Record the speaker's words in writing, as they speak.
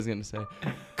was going to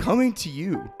say. Coming to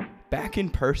you back in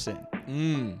person.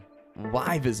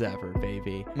 Live as ever,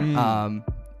 baby.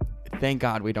 Thank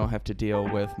God we don't have to deal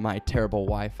with my terrible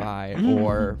Wi-Fi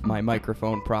or my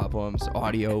microphone problems,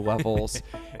 audio levels.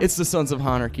 It's the Sons of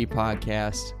Honarchy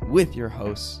podcast with your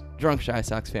hosts, Drunk Shy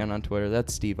Sox Fan on Twitter.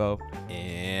 That's Steve-O.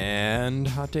 And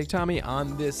Hot Take Tommy.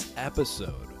 On this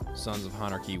episode, Sons of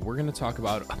Honarchy, we're going to talk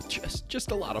about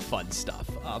just a lot of fun stuff.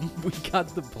 We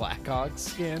got the Blackhawks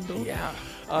scandal. Yeah.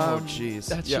 Oh, jeez.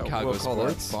 That's yeah, Chicago we'll call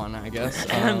that sports. fun, I guess.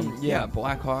 Yeah.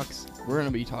 Blackhawks. We're going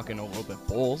to be talking a little bit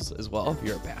Bulls as well if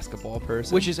you're a basketball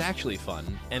person. Which is actually fun.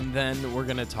 And then we're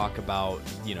going to talk about,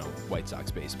 White Sox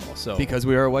baseball. So because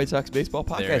we are a White Sox baseball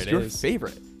There podcast, it your is.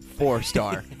 favorite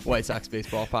 4-star White Sox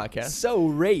baseball podcast. So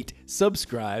rate,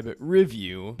 subscribe,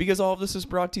 review. Because all of this is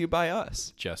brought to you by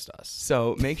us. Just us.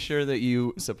 So make sure that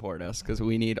you support us because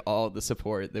we need all the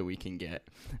support that we can get.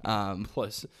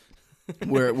 Plus,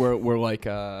 We're like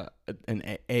a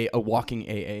walking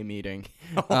AA meeting.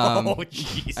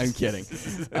 jeez. I'm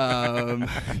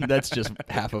kidding. That's just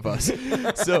half of us.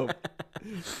 So,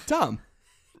 Tom,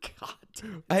 God.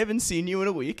 I haven't seen you in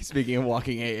a week. Speaking of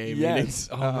walking AA meetings. Yes.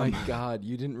 Oh my God.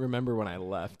 You didn't remember when I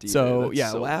left either. So That's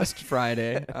yeah, so- last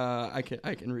Friday, I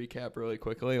can recap really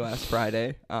quickly. Last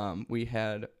Friday, we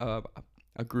had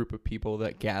a group of people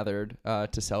that gathered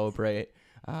to celebrate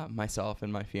myself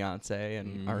and my fiance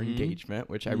and our engagement,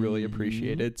 which I really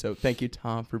appreciated. So thank you,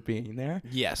 Tom, for being there.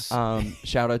 Yes.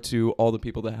 Shout out to all the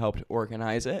people that helped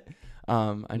organize it.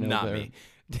 I know Not me.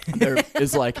 there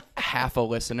is like half a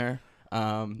listener.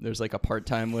 There's like a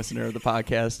part-time listener of the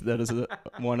podcast that is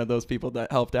one of those people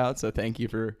that helped out. So thank you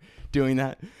for doing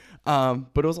that.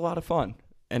 But it was a lot of fun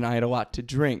and I had a lot to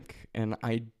drink and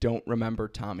I don't remember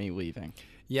Tommy leaving.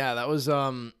 Yeah, that was I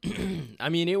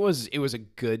mean, it was a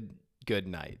good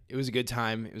night. It was a good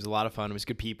time. It was a lot of fun. It was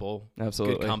good people.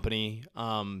 Absolutely. Good company.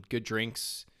 Good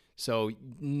drinks. So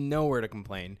nowhere to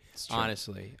complain, true.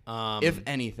 honestly. If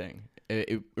anything,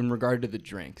 in regard to the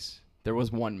drinks, there was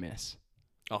one miss.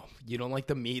 Oh, you don't like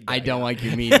the mead? I don't like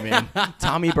your mead, man.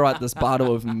 Tommy brought this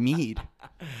bottle of mead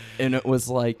and it was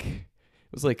like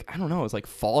I don't know, it was like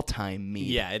fall time mead.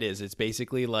 Yeah, it is. It's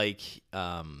basically like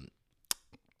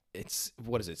it's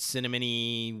what is it?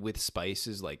 Cinnamony with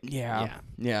spices, like Yeah,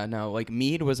 no, like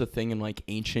mead was a thing in like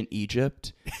ancient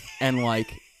Egypt and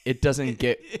like it doesn't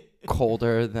get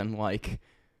colder than like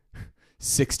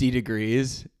 60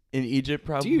 degrees in Egypt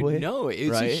probably. Dude, no,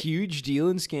 it's right? a huge deal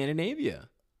in Scandinavia.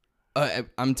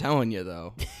 I'm telling you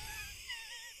though.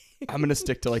 I'm going to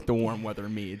stick to like the warm weather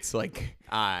meads, like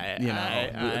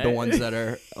the ones that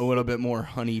are a little bit more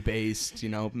honey based,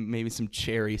 maybe some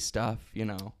cherry stuff,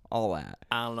 all that.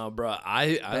 I don't know, bro.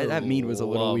 That mead was a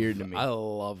little weird to me. I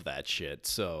love that shit.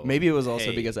 So Maybe it was also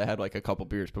hey. because I had like a couple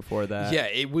beers before that. Yeah,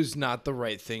 it was not the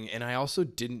right thing, and I also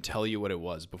didn't tell you what it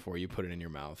was before you put it in your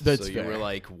mouth. That's so fair. You were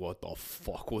like, "What the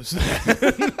fuck was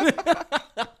that?"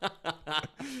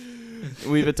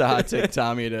 Leave it to Hot Take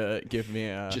Tommy to give me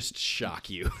a Just shock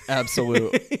you.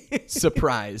 absolute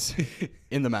surprise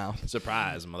in the mouth.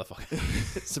 Surprise, motherfucker.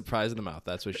 Surprise in the mouth.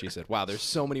 That's what she said. Wow, there's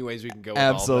so many ways we can go with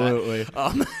Absolutely.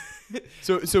 all that.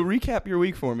 So recap your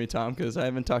week for me, Tom, because I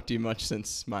haven't talked to you much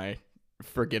since my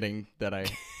forgetting that I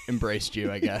embraced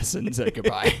you, I guess, and said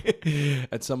goodbye.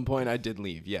 At some point, I did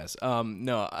leave. Yes.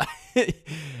 No.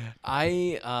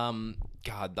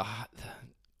 God,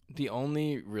 the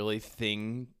only really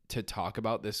thing to talk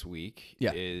about this week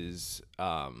is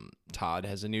Todd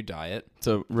has a new diet.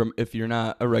 So if you're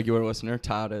not a regular listener,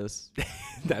 Todd is.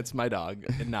 That's my dog,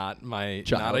 not my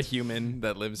Child. not a human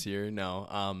that lives here.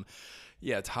 No.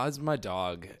 Yeah, Todd's my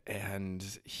dog, and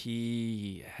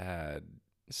he had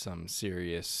some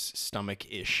serious stomach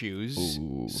issues.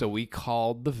 Ooh. So we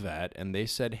called the vet, and they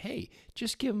said, "Hey,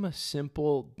 just give him a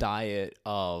simple diet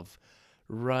of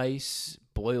rice,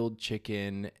 boiled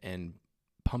chicken, and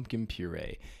pumpkin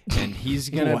puree, and he's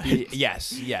gonna What? be yes.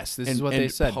 This is what they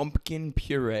said. Pumpkin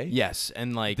puree. Yes,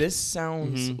 and like This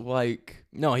sounds like.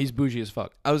 no, he's bougie as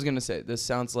fuck. I was gonna say this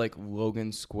sounds like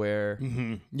Logan Square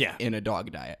Yeah. in a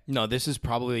dog diet. No, this is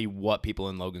probably what people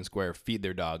in Logan Square feed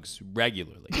their dogs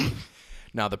regularly.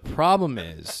 Now the problem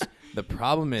is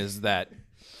that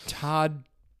Todd,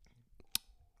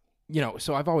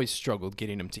 so I've always struggled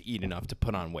getting him to eat enough to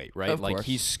put on weight, right? Of Like course.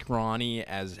 he's scrawny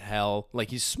as hell.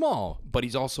 Like he's small, but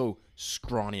he's also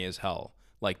scrawny as hell.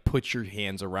 Like put your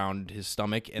hands around his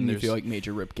stomach and And you there's feel like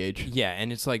major rib cage. yeah,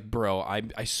 and it's like, bro,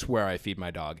 I swear I feed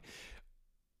my dog.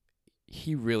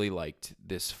 He really liked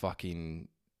this fucking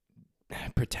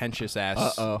pretentious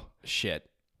ass shit.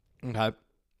 Okay.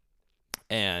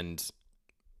 And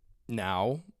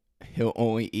now He'll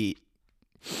only eat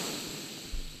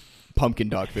pumpkin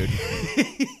dog food.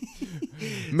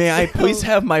 May I please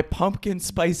have my pumpkin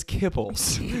spice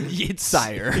kibbles?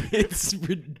 Sire. It's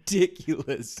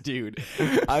ridiculous, dude.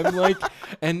 I'm like,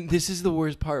 and this is the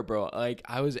worst part, bro. Like,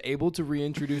 I was able to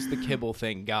reintroduce the kibble,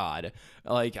 thank God.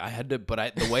 Like, I had to,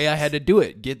 but the way I had to do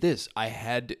it, get this,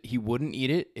 he wouldn't eat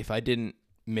it if I didn't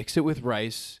mix it with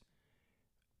rice,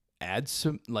 add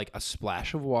some, like, a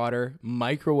splash of water,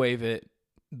 microwave it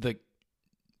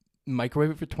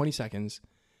for 20 seconds,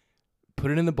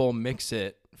 put it in the bowl, mix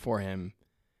it for him,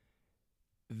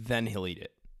 then he'll eat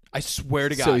it. I swear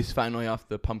to God. So he's finally off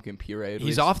the pumpkin puree.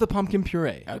 He's off the pumpkin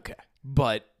puree. Okay.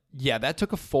 But yeah, that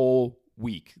took a full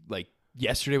week. Like,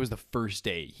 yesterday was the first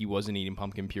day he wasn't eating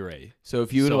pumpkin puree. So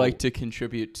if you would like to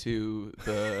contribute to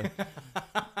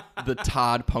the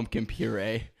Todd Pumpkin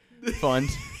Puree Fund,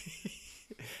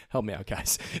 help me out,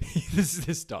 guys.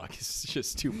 This dog is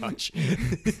just too much.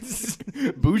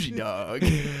 bougie dog.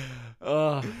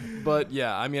 But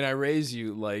yeah, I mean, I raise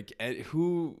you, like,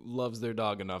 who loves their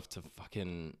dog enough to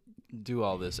fucking do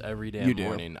all this every damn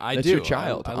morning? That's your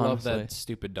child. I love that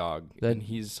stupid dog, and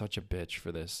he's such a bitch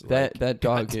for this. That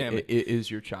dog is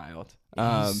your child.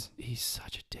 He's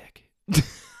such a dick.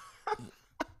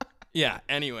 Yeah.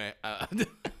 Anyway,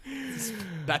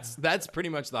 that's pretty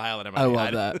much the highlight of my. I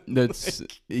love that. That's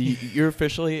you're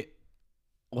officially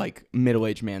like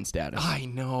middle-aged man status. I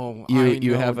know.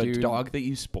 You have dude. a dog that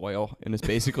you spoil, and it's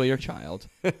basically your child.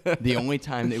 The only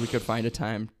time that we could find a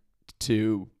time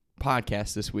to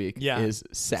podcast this week is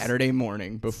Saturday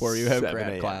morning before you have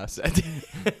grad class.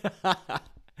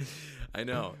 I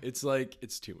know. It's like,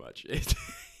 it's too much.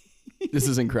 This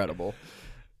is incredible.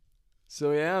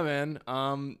 So yeah,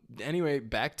 man. Anyway,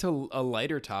 back to a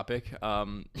lighter topic.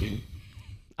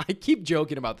 I keep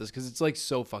joking about this because it's like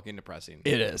so fucking depressing.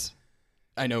 It is.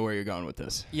 I know where you're going with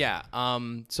this. Yeah.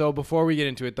 So before we get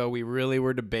into it, though, we really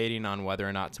were debating on whether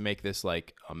or not to make this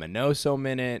like a Minoso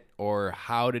minute or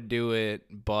how to do it,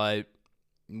 but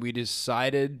we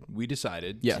decided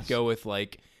to go with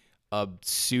like a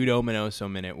pseudo Minoso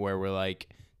minute where we're like,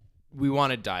 we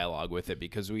want to dialogue with it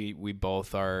because we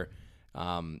both are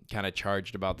kind of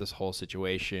charged about this whole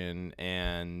situation,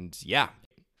 and yeah.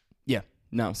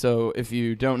 No. So if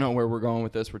you don't know where we're going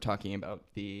with this, we're talking about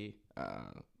the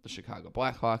Chicago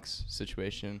Blackhawks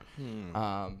situation.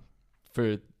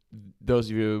 For those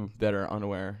of you that are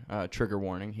unaware, trigger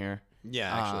warning here.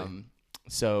 Yeah, actually.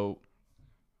 So,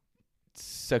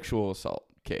 sexual assault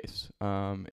case.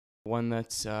 One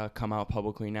that's come out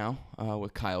publicly now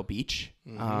with Kyle Beach,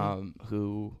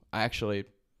 who I actually,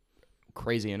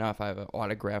 crazy enough, I have an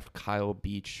autographed Kyle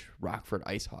Beach Rockford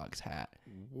Ice Hogs hat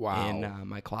in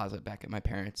my closet back at my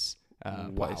parents'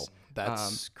 place.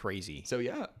 That's crazy. So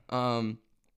yeah,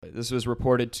 this was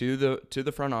reported to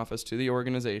the front office, to the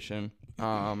organization,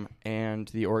 and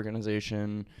the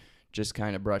organization just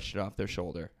kind of brushed it off their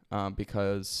shoulder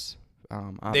because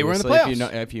they were in the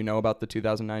playoffs. If you know about the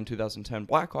 2009-2010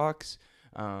 Blackhawks,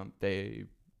 they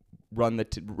ran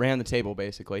the table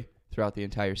basically throughout the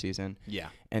entire season. Yeah,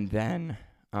 and then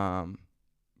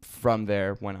from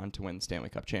there went on to win the Stanley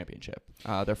Cup championship,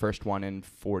 their first one in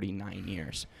 49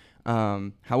 years.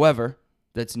 However,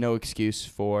 that's no excuse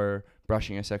for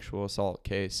brushing a sexual assault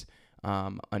case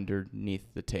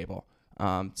underneath the table.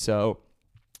 So,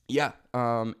 yeah,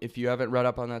 if you haven't read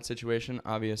up on that situation,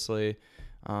 obviously,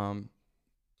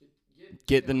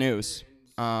 get the news.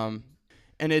 And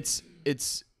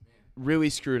it's really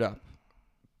screwed up,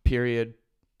 period,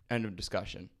 end of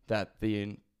discussion, that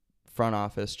the front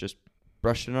office just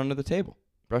brushed it under the table.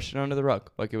 Brushed it under the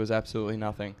rug like it was absolutely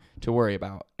nothing to worry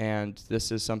about. And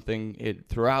this is something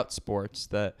throughout sports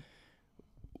that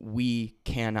we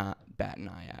cannot bat an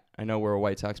eye at. I know we're a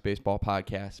White Sox baseball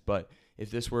podcast, but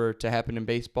if this were to happen in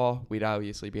baseball, we'd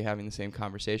obviously be having the same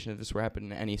conversation. If this were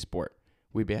happening in any sport,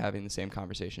 we'd be having the same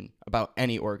conversation about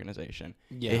any organization.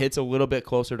 Yeah. It hits a little bit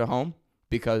closer to home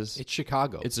because it's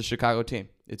Chicago. It's a Chicago team.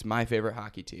 It's my favorite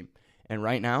hockey team. And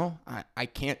right now, I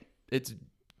can't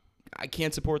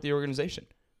support the organization.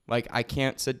 Like, I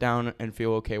can't sit down and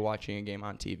feel okay watching a game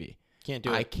on TV. Can't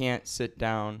do it. I can't sit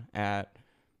down at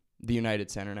the United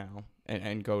Center now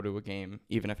and go to a game,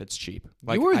 even if it's cheap.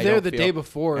 Like, you were there the day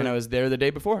before. And I was there the day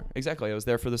before. Exactly. I was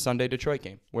there for the Sunday Detroit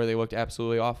game where they looked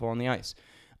absolutely awful on the ice.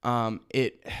 I'm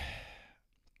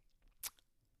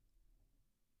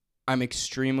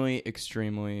extremely,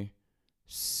 extremely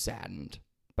saddened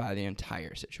by the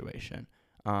entire situation.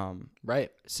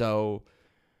 Right. So,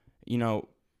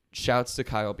 shouts to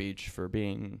Kyle Beach for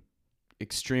being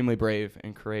extremely brave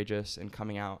and courageous and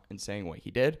coming out and saying what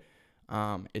he did.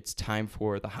 It's time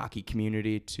for the hockey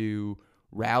community to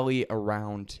rally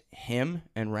around him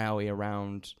and rally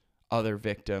around other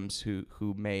victims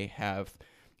who may have,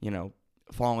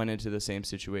 fallen into the same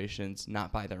situations,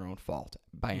 not by their own fault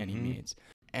by any means.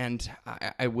 And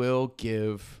I will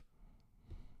give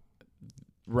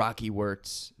Rocky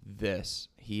Wirtz this.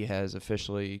 He has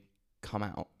officially come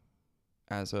out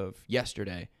as of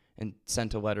yesterday and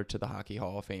sent a letter to the Hockey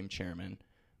Hall of Fame chairman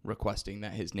requesting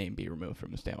that his name be removed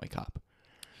from the Stanley Cup.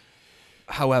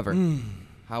 However,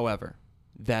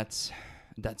 that's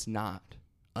not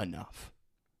enough.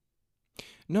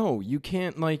 No, you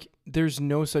can't, there's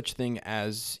no such thing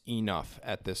as enough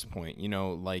at this point.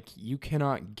 You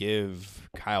cannot give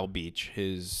Kyle Beach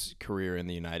his career in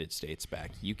the United States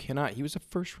back. You cannot. He was a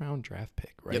first-round draft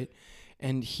pick, right? Yep.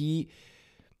 And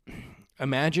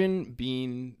imagine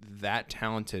being that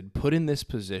talented, put in this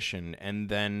position, and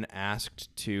then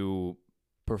asked to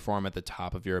perform at the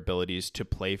top of your abilities to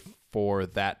play for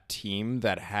that team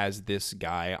that has this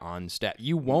guy on staff.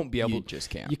 You won't be able. You just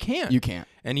can't. You can't. You can't.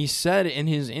 And he said in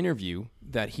his interview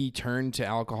that he turned to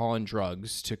alcohol and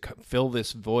drugs to fill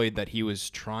this void that he was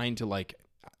trying to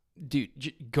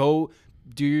go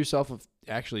do yourself.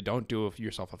 Actually, don't do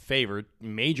yourself a favor.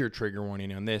 Major trigger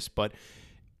warning on this, but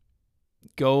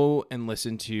go and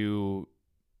listen to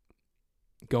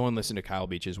Kyle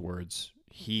Beach's words.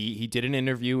 He did an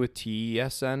interview with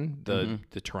TSN,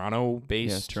 the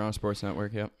Toronto-based... Toronto Sports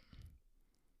Network, yep.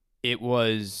 It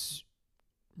was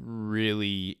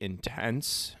really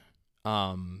intense,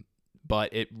 but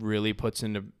it really puts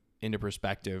into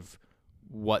perspective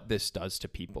what this does to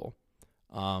people.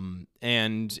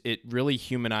 And it really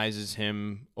humanizes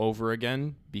him over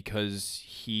again because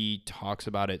he talks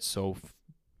about it so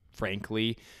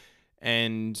frankly.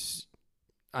 And,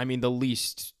 I mean, the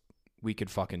least we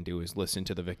could fucking do is listen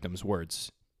to the victim's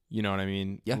words. You know what I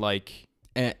mean? Yeah.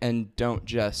 And don't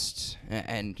just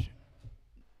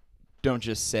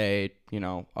say,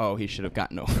 oh, he should have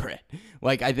gotten over it.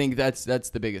 I think that's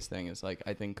the biggest thing is I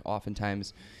think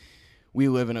oftentimes we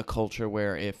live in a culture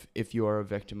where if you're a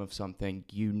victim of something,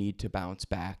 you need to bounce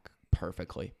back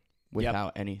perfectly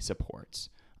without any supports.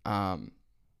 And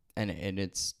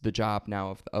it's the job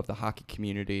now of the hockey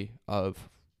community, of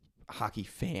hockey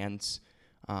fans,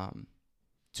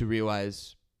 to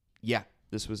realize,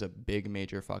 this was a big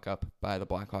major fuck up by the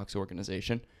Blackhawks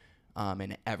organization,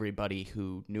 and everybody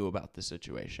who knew about the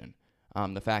situation.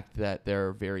 The fact that there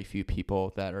are very few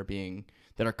people that are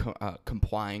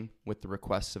complying with the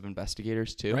requests of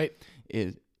investigators too, right,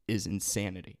 is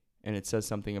insanity, and it says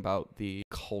something about the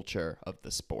culture of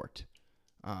the sport.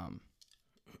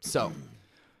 So,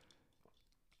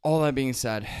 all that being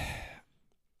said,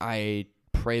 I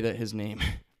pray that his name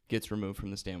gets removed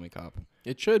from the Stanley Cup.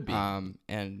 It should be.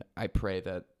 And I pray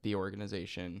that the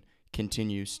organization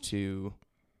continues to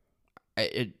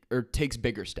takes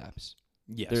bigger steps.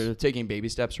 Yes. They're taking baby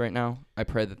steps right now. I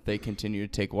pray that they continue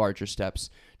to take larger steps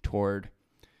toward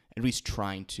at least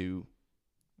trying to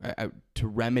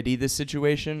remedy this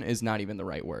situation is not even the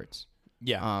right words.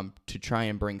 Yeah. To try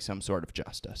and bring some sort of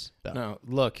justice, though. No,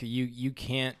 look, you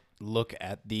can't look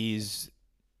at these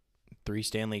 3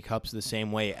 Stanley Cups the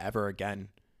same way ever again.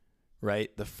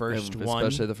 Right? The first one.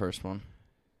 Especially the first one.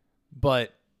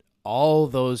 But all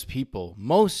those people,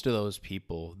 most of those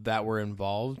people that were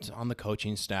involved on the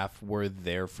coaching staff were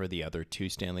there for the other 2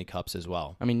 Stanley Cups as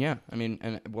well. I mean, yeah. I mean,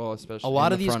 especially a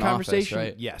lot of the these front conversations,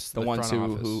 office, right? yes, the ones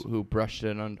who brushed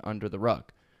it under the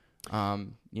rug.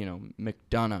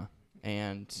 McDonough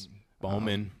and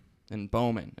Bowman. And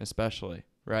Bowman especially,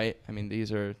 right? I mean,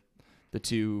 these are the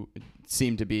 2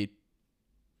 seem to be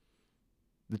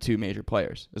the 2 major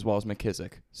players, as well as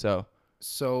McKissick.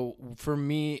 So for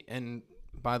me, and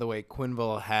by the way,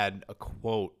 Quenneville had a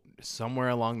quote somewhere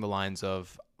along the lines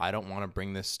of, I don't want to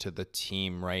bring this to the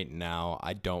team right now.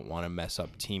 I don't want to mess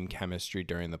up team chemistry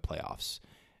during the playoffs.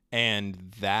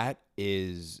 And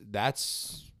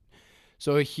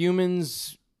so a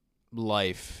human's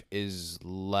life is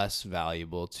less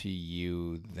valuable to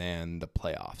you than the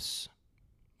playoffs.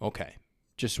 Okay.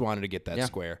 Just wanted to get that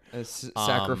square.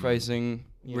 Sacrificing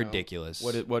ridiculous.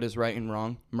 What is right and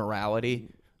wrong, morality,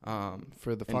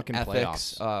 for the fucking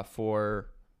ethics, playoffs, for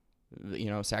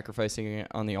sacrificing it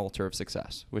on the altar of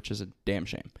success, which is a damn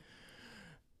shame.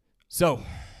 So,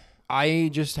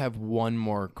 I just have one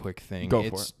more quick thing. Go for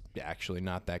it. It's actually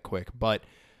not that quick, but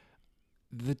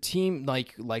the team,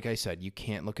 like I said, you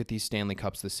can't look at these Stanley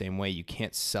Cups the same way. You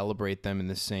can't celebrate them in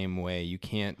the same way. You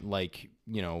can't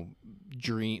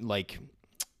dream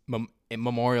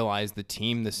memorialize the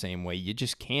team the same way. You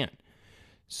just can't.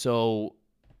 So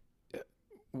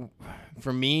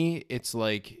for me, it's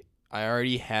like I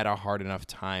already had a hard enough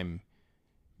time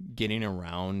getting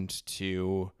around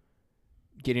the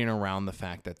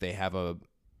fact that they have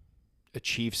a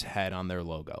Chiefs head on their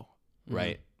logo,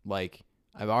 right? Like,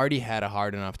 I've already had a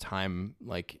hard enough time,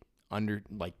 like,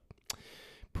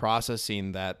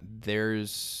 processing that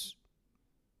there's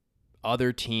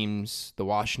other teams, the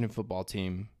Washington football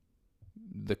team,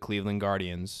 the Cleveland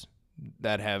Guardians,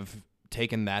 that have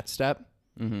taken that step.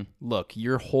 Look,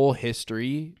 your whole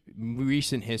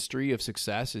recent history of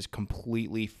success is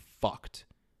completely fucked.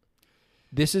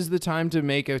 This is the time to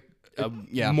make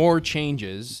more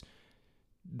changes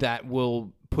that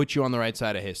will put you on the right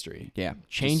side of history. Yeah.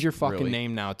 Change your fucking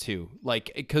name now too.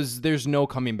 Like, because there's no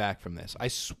coming back from this.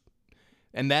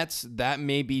 And that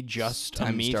may be just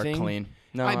time a me to start thing. Clean.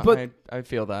 No, I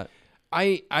feel that.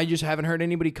 I just haven't heard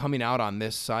anybody coming out on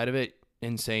this side of it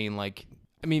and saying, like,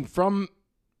 I mean, from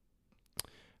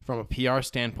a PR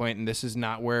standpoint, and this is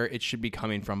not where it should be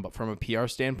coming from, but from a PR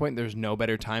standpoint, there's no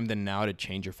better time than now to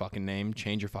change your fucking name,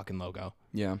 change your fucking logo.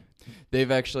 Yeah. They've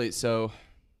actually, so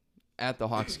at the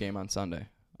Hawks game on Sunday,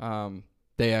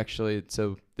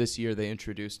 this year they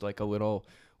introduced like a little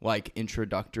like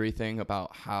introductory thing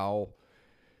about how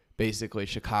basically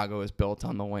Chicago is built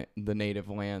on the native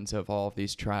lands of all of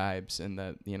these tribes, and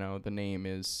that, you know, the name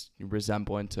is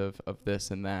resemblant of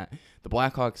this and that. The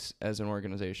Blackhawks as an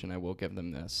organization, I will give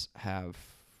them this, have,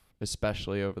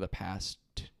 especially over the past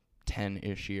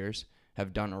 10-ish years,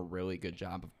 have done a really good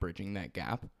job of bridging that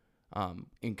gap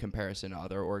in comparison to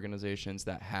other organizations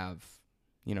that have,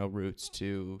 you know, roots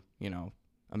to, you know,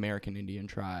 American Indian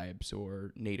tribes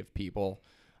or native people.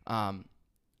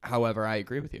 However, I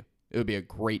agree with you. It would be a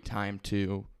great time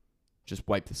to just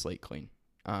wipe the slate clean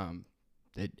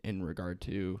in regard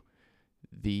to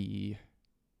the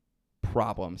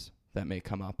problems that may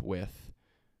come up with,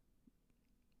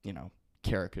 you know,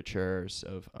 caricatures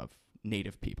of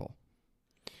native people.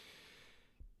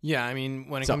 Yeah, I mean,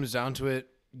 when it comes down to it,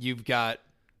 you've got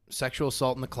sexual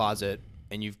assault in the closet,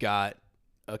 and you've got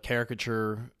a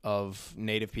caricature of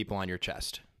native people on your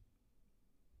chest.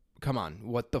 Come on,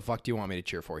 what the fuck do you want me to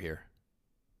cheer for here?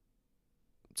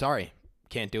 Sorry,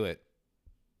 can't do it.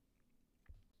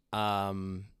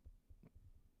 Let's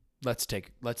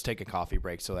take a coffee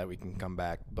break so that we can come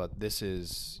back. But this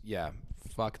is,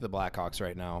 fuck the Blackhawks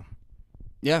right now.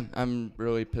 Yeah, I'm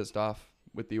really pissed off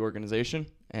with the organization,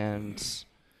 and it's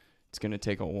going to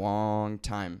take a long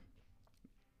time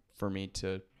for me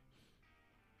to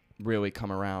really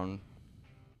come around,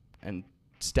 and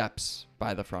steps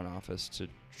by the front office to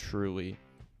truly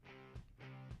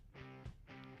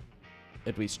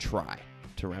at least try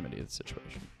to remedy the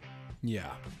situation.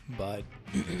 Yeah, but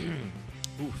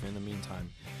in the meantime,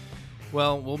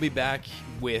 well, we'll be back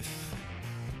with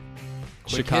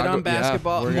Chicago on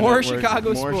basketball, more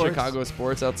Chicago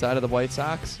sports outside of the White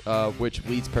Sox, which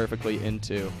leads perfectly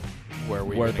into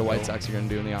where the White Sox are going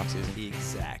to do in the offseason.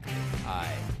 Exactly.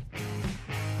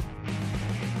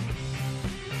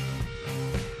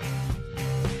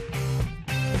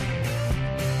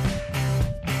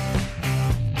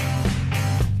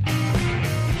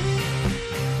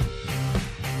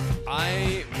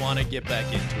 I want to get back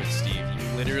into it, Steve.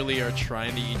 You literally are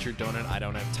trying to eat your donut. I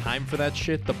don't have time for that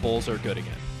shit. The Bulls are good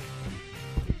again.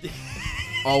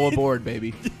 All aboard,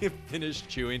 baby. Finished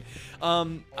chewing.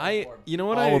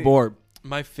 Aboard.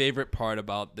 My favorite part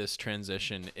about this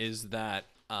transition is that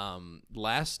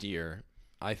last year,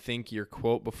 I think your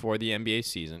quote before the NBA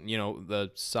season, you know,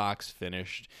 the Sox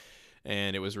finished,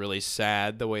 and it was really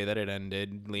sad the way that it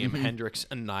ended. Liam Hendricks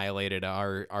annihilated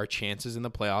our chances in the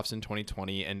playoffs in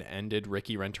 2020 and ended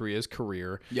Ricky Renteria's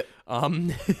career. Yep.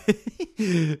 And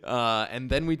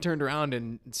then we turned around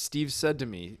and Steve said to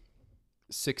me,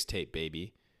 6 tape,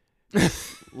 baby.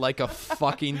 Like a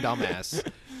fucking dumbass.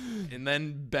 And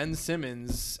then Ben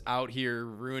Simmons out here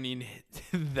ruining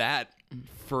that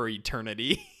for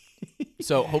eternity.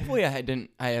 So hopefully I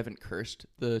haven't cursed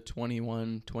the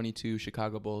 21-22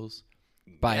 Chicago Bulls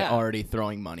by already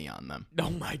throwing money on them. Oh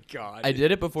my God. I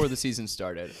did it before the season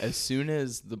started. As soon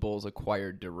as the Bulls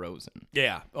acquired DeRozan.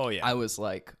 Yeah. Oh yeah. I was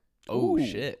like, oh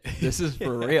shit, this is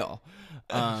for real.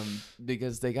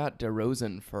 Because they got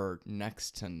DeRozan for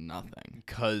next to nothing.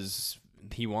 Because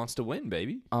he wants to win,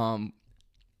 baby.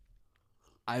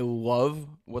 I love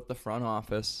what the front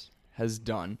office has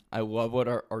done. I love what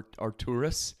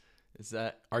Arturas. Is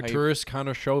that Arturas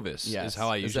Karnisovas is how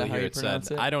I usually hear it said.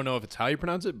 It? I don't know if it's how you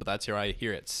pronounce it, but that's how I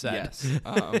hear it said. Yes.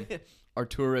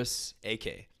 Arturas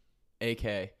AK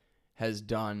has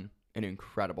done an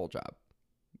incredible job.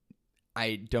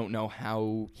 I don't know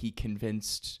how he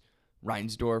convinced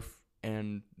Reinsdorf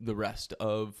and the rest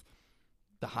of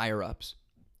the higher ups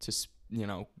to, you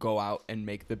know, go out and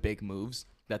make the big moves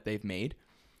that they've made.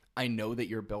 I know that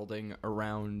you're building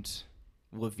around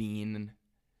Levine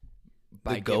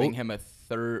by giving him a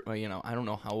third. Well, I don't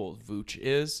know how old Vooch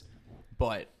is,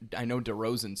 but I know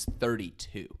DeRozan's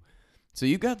 32. So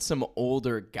you got some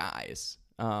older guys,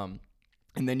 and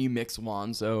then you mix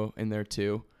Lonzo in there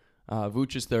too.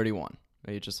 Vooch is 31.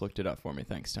 You just looked it up for me.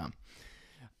 Thanks, Tom.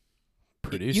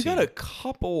 Producing. You got a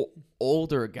couple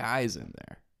older guys in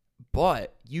there,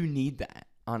 but you need that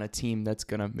on a team that's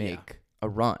going to make a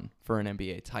run for an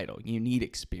NBA title. You need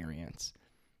experience.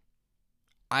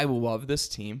 I love this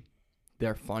team.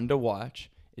 They're fun to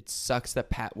watch. It sucks that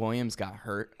Pat Williams got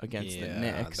hurt against the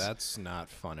Knicks. That's not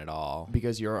fun at all.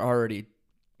 Because you're already,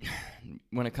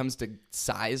 when it comes to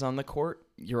size on the court,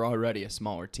 you're already a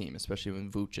smaller team, especially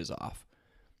when Vooch is off.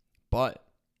 But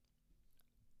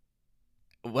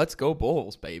let's go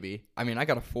Bulls, baby. I mean, I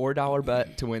got a $4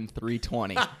 bet to win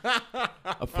 $320.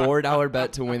 A $4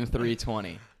 bet to win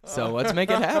 $320. So let's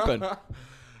make it happen.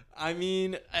 I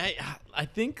mean, I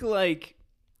think like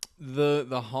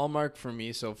the hallmark for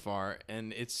me so far,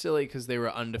 and it's silly because they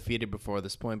were undefeated before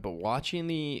this point, but watching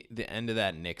the end of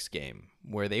that Knicks game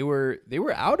where they were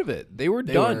out of it, they were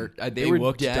done. They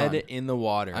were dead done. in the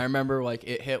water. I remember like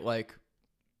it hit like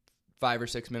 5 or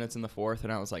 6 minutes in the fourth,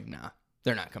 and I was like, nah,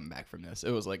 they're not coming back from this.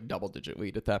 It was like double-digit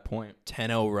lead at that point.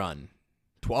 10-0 run.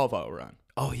 12-0 run.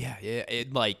 Oh, yeah.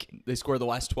 They scored the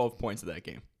last 12 points of that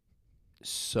game.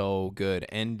 So good.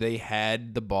 And they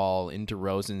had the ball in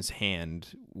DeRozan's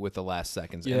hand with the last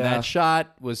seconds. Yeah. And that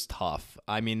shot was tough.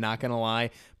 I mean, not going to lie,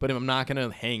 but I'm not going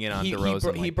to hang it on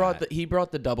DeRozan He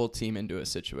brought the double team into a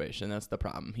situation. That's the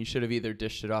problem. He should have either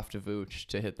dished it off to Vooch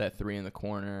to hit that three in the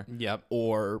corner. Yep.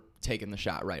 Or taken the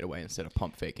shot right away instead of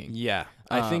pump faking. Yeah.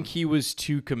 I think he was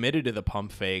too committed to the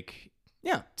pump fake.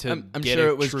 Yeah. I'm get sure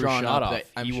it was drawn up.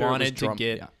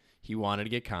 He wanted to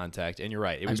get contact, and you're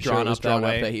right. It I'm was sure drawn it was up drawn that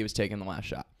up way that he was taking the last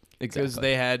shot. Exactly. Because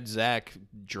they had Zach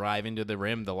drive into the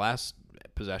rim the last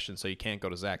possession, so you can't go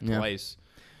to Zach twice.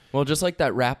 Well, just like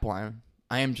that rap line,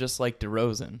 I am just like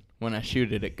DeRozan. When I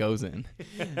shoot it, it goes in.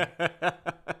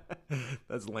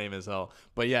 That's lame as hell.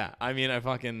 But yeah, I mean,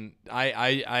 I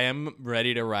am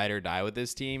ready to ride or die with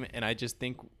this team, and I just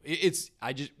think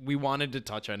we wanted to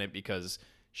touch on it because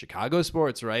Chicago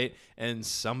sports, right? And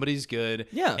somebody's good.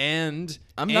 Yeah. And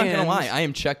I'm not going to lie. I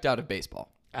am checked out of baseball.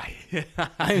 I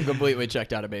am completely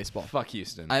checked out of baseball. Fuck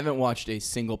Houston. I haven't watched a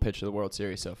single pitch of the World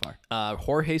Series so far.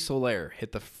 Jorge Soler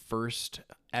hit the first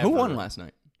ever. Who won last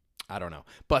night? I don't know.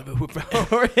 But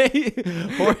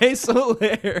Jorge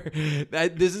Soler,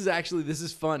 this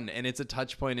is fun. And it's a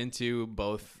touch point into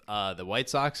both the White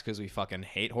Sox because we fucking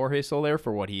hate Jorge Soler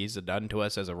for what he's done to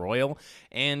us as a Royal,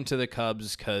 and to the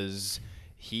Cubs because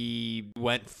he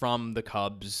went from the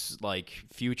Cubs like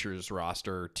futures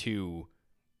roster to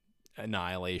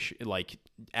annihilation. Like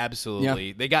absolutely,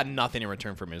 Yeah. They got nothing in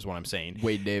return from him. Is what I'm saying.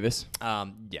 Wade Davis. Yeah,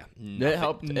 nothing, It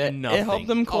helped. nothing. It helped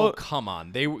them. Oh come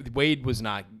on, Wade was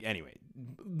not. Anyway,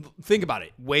 think about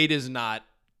it. Wade is not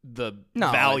the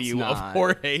value of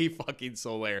Jorge fucking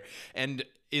Soler. And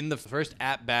in the first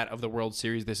at bat of the World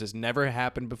Series, this has never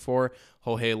happened before.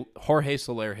 Jorge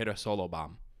Soler hit a solo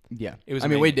bomb. Yeah, It was. I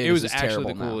mean, Wade Davis it was is actually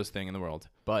terrible the coolest thing in the world.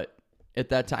 But at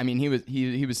that time, I mean,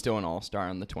 he was still an all-star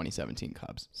on the 2017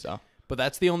 Cubs. So, but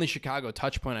that's the only Chicago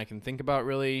touch point I can think about,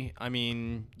 really. I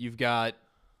mean, you've got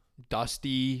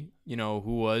Dusty,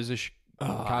 who was a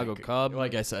Chicago Cub.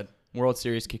 Like I said, World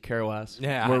Series could care less.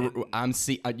 Yeah,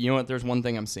 you know what? There's one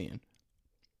thing I'm seeing,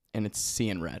 and it's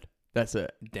seeing red. That's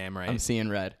it. Damn right. I'm seeing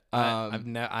red.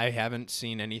 I haven't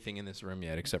seen anything in this room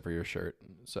yet except for your shirt.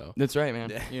 So that's right,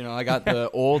 man. I got the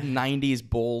old '90s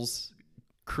Bulls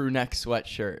crew neck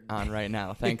sweatshirt on right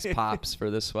now. Thanks, Pops,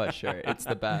 for this sweatshirt. It's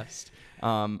the best.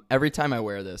 Every time I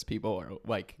wear this, people are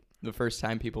like, the first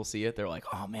time people see it, they're like,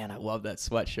 "Oh man, I love that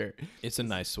sweatshirt." It's a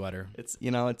nice sweater. It's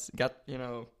it's got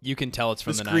you can tell it's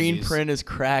from the screen 90s. print is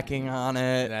cracking on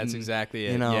it. That's exactly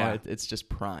it. It's just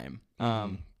prime.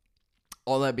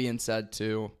 All that being said,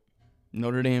 too,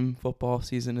 Notre Dame football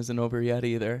season isn't over yet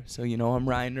either. So I'm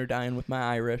riding or dying with my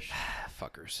Irish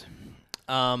fuckers.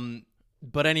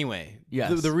 But anyway, yes.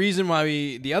 The other reason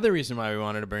why we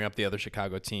wanted to bring up the other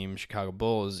Chicago team, Chicago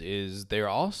Bulls, is they're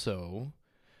also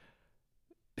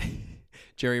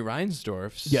Jerry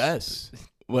Reinsdorf's. Yes.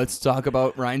 Let's talk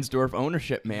about Reinsdorf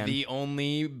ownership, man. The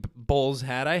only Bulls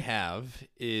hat I have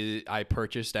is I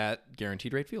purchased at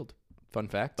Guaranteed Rate Field. Fun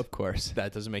fact. Of course.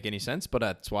 That doesn't make any sense, but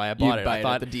that's why I bought it. I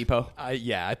thought at the depot. I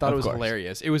thought it was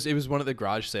hilarious. It was one of the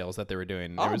garage sales that they were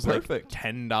doing. There was perfect. Like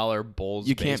 $10 Bulls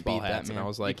You can't baseball beat hats, that, man. and I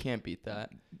was like, you can't beat that.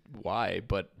 Why?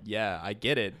 But yeah, I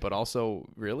get it. But also,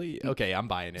 really? Okay, I'm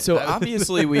buying it. So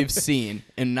obviously we've seen,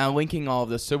 and now linking all of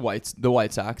this to the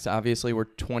White Sox, obviously we're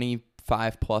 25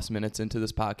 5+ minutes into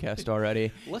this podcast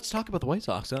already. Let's talk about the White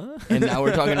Sox, huh? And now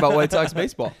we're talking about White Sox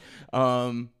baseball.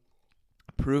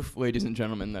 Proof, ladies and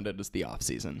gentlemen, that it is the off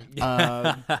season.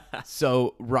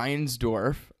 So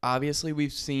Reinsdorf, obviously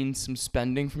we've seen some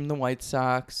spending from the White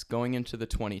Sox going into the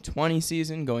 2020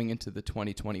 season, going into the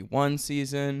 2021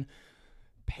 season.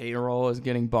 Payroll is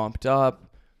getting bumped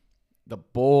up. The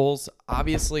Bulls,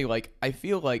 obviously, like, I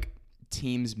feel like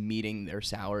teams meeting their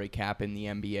salary cap in the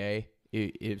NBA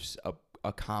is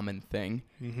a common thing.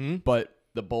 Mm-hmm. But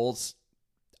the Bulls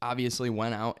obviously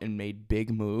went out and made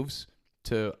big moves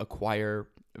to acquire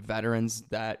veterans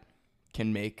that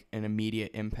can make an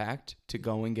immediate impact, to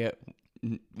go and get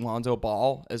Lonzo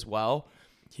Ball as well.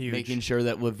 Huge. Making sure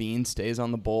that Levine stays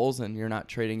on the Bulls and you're not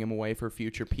trading him away for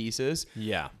future pieces.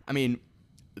 Yeah. I mean,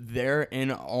 they're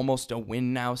in almost a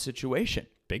win now situation.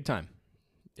 Big time.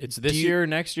 It's this year,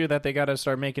 next year that they got to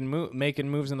start making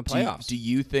moves in the playoffs. Do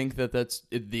you think that that's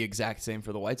the exact same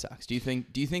for the White Sox? Do you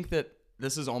think that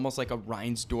this is almost like a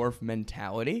Reinsdorf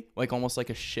mentality, like almost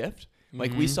like a shift?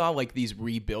 Like, we saw like these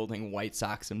rebuilding White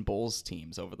Sox and Bulls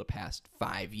teams over the past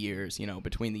 5 years, you know,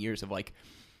 between the years of like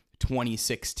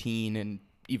 2016 and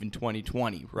even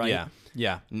 2020, right? Yeah.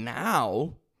 Yeah.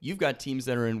 Now you've got teams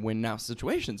that are in win now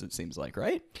situations, it seems like,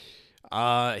 right?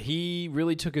 He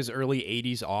really took his early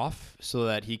 80s off so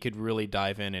that he could really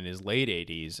dive in his late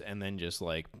 80s and then just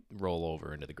like roll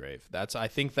over into the grave. I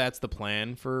think that's the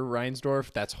plan for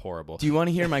Reinsdorf. That's horrible. Do you want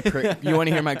to hear my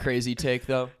my crazy take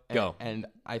though? Go. And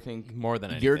I think more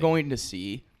than anything, you're going to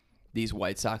see these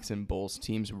White Sox and Bulls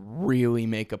teams really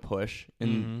make a push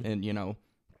and you know,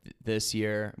 this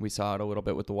year we saw it a little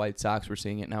bit with the White Sox. We're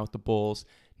seeing it now with the Bulls.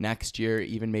 Next year,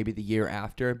 even maybe the year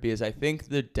after, because I think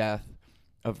the death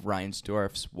of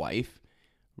Reinsdorf's wife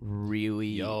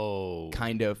really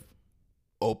kind of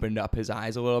opened up his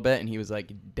eyes a little bit, and he was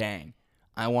like, dang,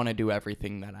 I want to do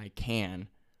everything that I can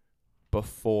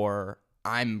before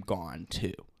I'm gone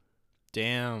too.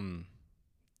 Damn,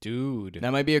 dude.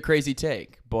 That might be a crazy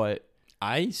take, but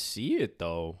I see it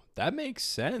though. That makes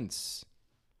sense.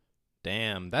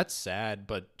 Damn, that's sad,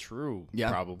 but true.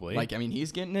 Yeah, probably. Like, I mean,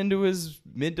 he's getting into his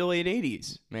mid to late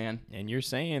 80s, man. And you're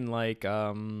saying like,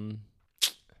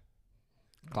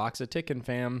 clock's a ticking,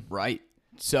 fam. Right.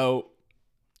 So,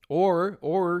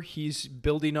 or he's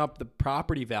building up the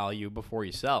property value before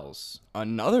he sells.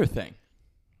 Another thing.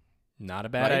 Not a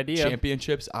bad idea.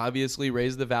 Championships obviously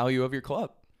raise the value of your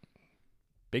club.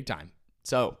 Big time.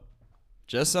 So,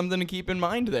 just something to keep in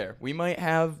mind there. We might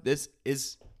have this.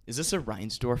 Is this a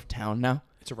Reinsdorf town now?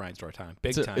 It's a Reinsdorf town.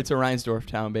 Big time. It's a Reinsdorf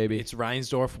town, baby. It's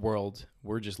Reinsdorf world.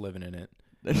 We're just living in it.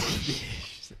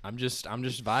 I'm just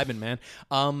vibing, man.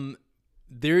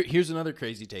 Here's another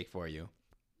crazy take for you.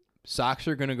 Sox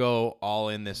are going to go all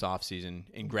in this offseason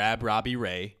and grab Robbie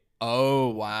Ray. Oh,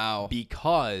 wow.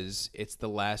 Because it's the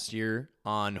last year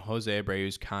on Jose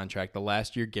Abreu's contract, the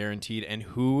last year guaranteed. And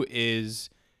who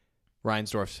is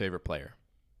Reinsdorf's favorite player?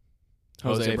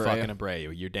 Jose fucking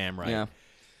Abreu. You're damn right. Yeah.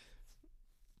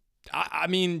 I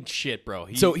mean, shit, bro.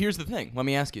 So here's the thing. Let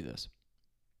me ask you this.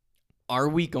 Are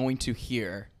we going to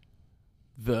hear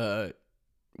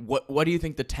what do you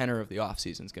think the tenor of the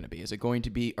offseason is going to be? Is it going to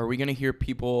be, are we going to hear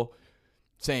people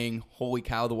saying, holy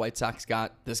cow, the White Sox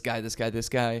got this guy, this guy, this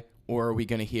guy? Or are we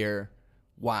going to hear,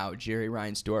 wow, Jerry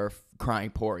Reinsdorf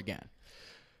crying poor again?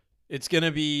 It's going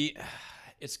to be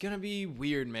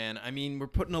weird, man. I mean, we're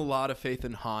putting a lot of faith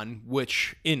in Hahn,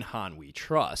 which in Hahn we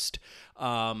trust.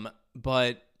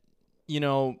 But, you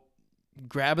know,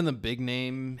 grabbing the big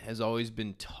name has always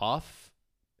been tough.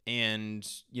 And,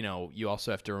 you know, you also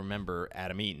have to remember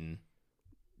Adam Eaton.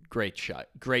 Great shot.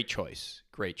 Great choice.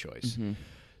 Mm-hmm.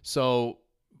 So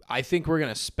I think we're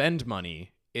going to spend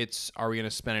money. Are we going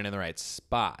to spend it in the right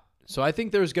spot? So I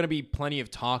think there's going to be plenty of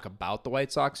talk about the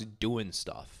White Sox doing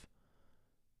stuff.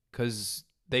 Because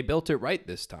they built it right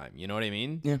this time. You know what I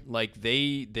mean? Yeah. Like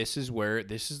this is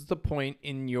the point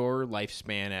in your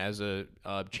lifespan as a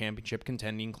championship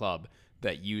contending club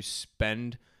that you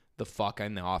spend the fuck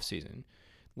in the offseason.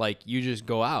 Like, you just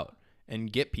go out and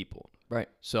get people. Right.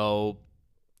 So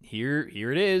here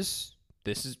it is.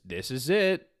 This is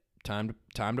it. Time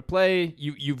to play.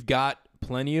 You've got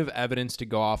plenty of evidence to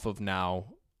go off of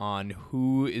now on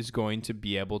who is going to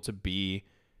be able to be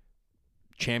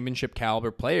championship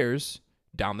caliber players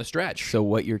down the stretch. So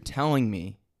what you're telling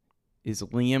me is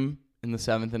Liam in the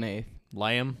 7th and 8th.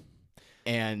 Liam.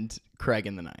 And Craig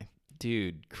in the 9th.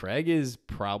 Dude, Craig is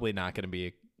probably not going to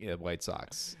be a White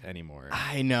Sox anymore.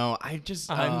 I know.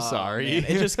 I'm sorry. Man,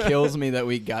 it just kills me that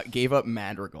we gave up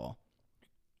Madrigal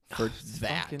for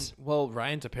that. Well,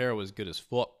 Ryan Tepera was good as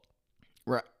fuck.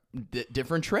 Right.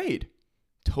 Different trade.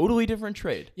 Totally different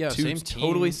trade. Yeah, Two same team,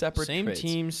 totally separate same trades.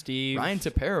 team, Steve. Ryan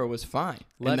Tepera was fine,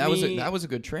 Let and that me- was a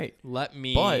good trade. Let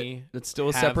me. But it's still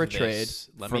a have separate this.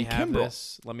 trade Let from me have Kimbrel.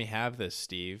 this. Let me have this,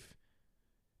 Steve.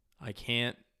 I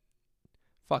can't.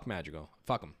 Fuck Madrigal.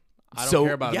 Fuck him. I don't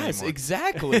care about him yes, anymore.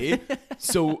 exactly.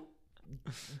 So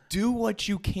do what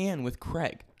you can with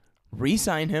Craig.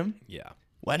 Re-sign him. Yeah.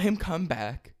 Let him come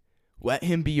back. Let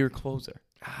him be your closer.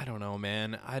 I don't know,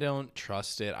 man. I don't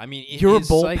trust it. I mean, Your his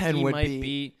bullpen psyche would might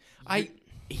be- I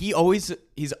He's always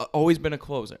been a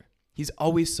closer. He's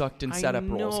always sucked in I setup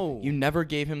know. roles. You never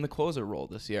gave him the closer role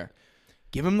this year.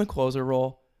 Give him the closer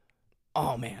role.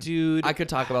 Oh man, dude. I could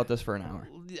talk about this for an hour.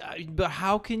 But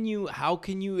how can you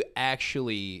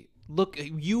actually look?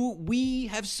 We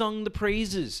have sung the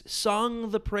praises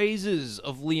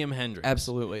of Liam Hendriks.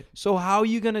 Absolutely, So how are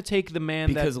you gonna take the man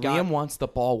because that got, Liam wants the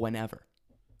ball whenever.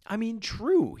 I mean,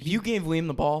 true. If you gave Liam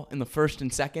the ball in the first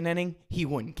and second inning, he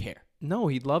wouldn't care. No,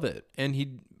 he'd love it, and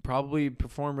he'd probably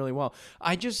perform really well.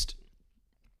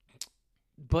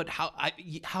 But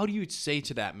how do you say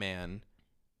to that man,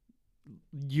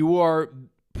 you are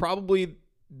probably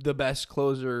the best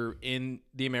closer in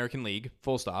the American League,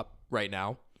 full stop, right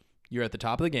now. You're at the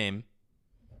top of the game.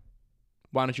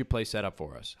 Why don't you play setup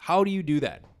for us? How do you do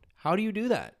that? How do you do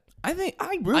that? I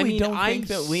really don't think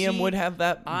that Liam would have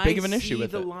that big of an issue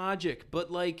with I see it. the logic,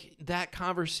 but like that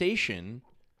conversation,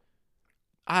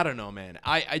 I don't know, man.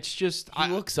 It's just He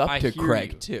looks up to hear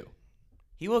Craig you. too.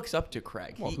 He looks up to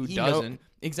Craig. Well, who he doesn't?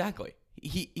 Exactly.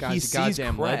 He Guy's a sees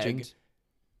goddamn Craig legend.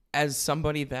 as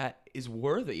somebody that is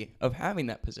worthy of having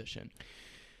that position.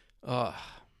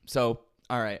 So,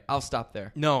 all right, I'll stop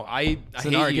there. No, I It's hate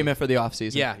an you. argument for the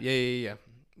offseason. Yeah.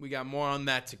 We got more on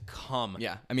that to come.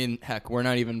 Yeah. I mean, heck, we're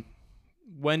not even.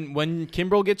 When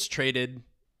Kimbrel gets traded,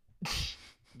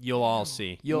 you'll all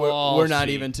see. We're not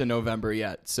even to November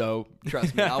yet. So,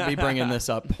 trust me, I'll be bringing this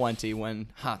up plenty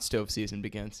when hot stove season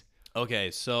begins.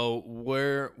 Okay, so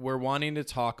we're wanting to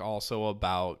talk also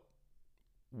about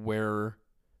where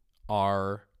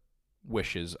our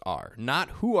wishes are. Not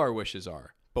who our wishes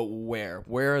are. But where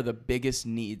are the biggest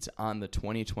needs on the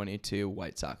 2022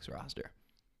 White Sox roster?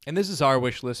 And this is our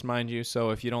wish list, mind you. So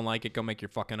if you don't like it, go make your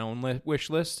fucking own wish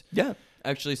list. Yeah.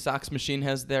 Actually, Sox Machine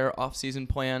has their off-season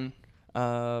plan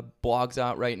blogs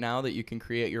out right now that you can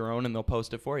create your own, and they'll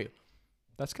post it for you.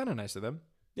 That's kind of nice of them.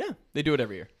 Yeah. They do it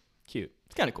every year. Cute.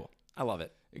 It's kind of cool. I love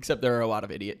it. Except there are a lot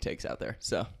of idiot takes out there.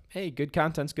 So, Hey, good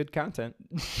content's good content.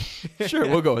 sure,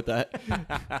 we'll go with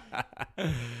that.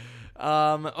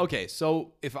 Okay,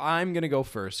 so if I'm going to go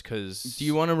first, because... Do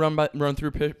you want to run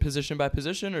through position by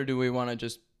position, or do we want to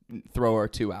just throw our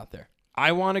two out there?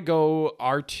 I want to go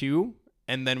R2,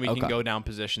 and then we Okay. can go down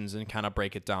positions and kind of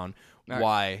break it down. All right.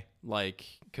 Why? Like,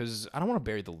 because I don't want to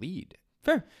bury the lead.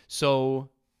 Fair. So,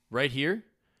 right here,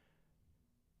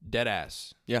 dead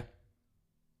ass. Yeah.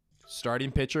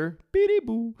 Starting pitcher, beady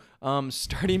boo.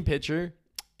 Starting pitcher,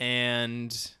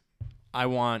 and I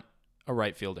want a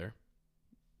right fielder.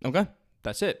 Okay.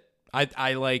 That's it. I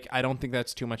don't think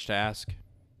that's too much to ask.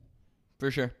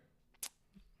 For sure.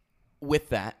 With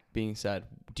that being said,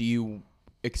 do you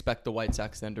expect the White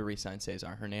Sox then to re-sign Cesar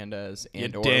Hernandez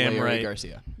and or damn Larry right.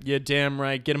 Garcia? Yeah, damn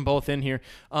right. Get them both in here.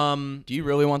 Do you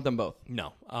really want them both?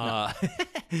 No. I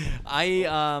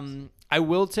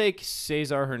will take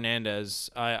Cesar Hernandez.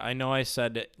 I know I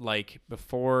said it like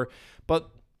before,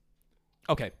 but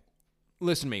okay.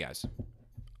 Listen to me, guys.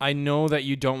 I know that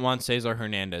you don't want Cesar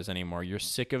Hernandez anymore. You're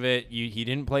sick of it. He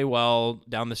didn't play well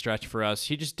down the stretch for us.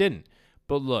 He just didn't.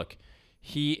 But look,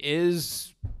 he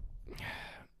is...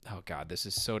 Oh, God, this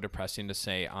is so depressing to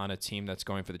say on a team that's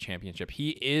going for the championship.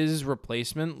 He is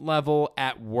replacement level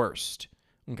at worst.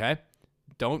 Okay?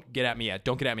 Don't get at me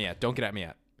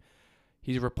yet.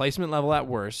 He's replacement level at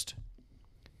worst.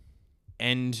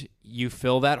 And you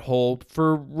fill that hole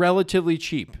for relatively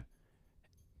cheap.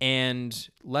 And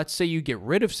let's say you get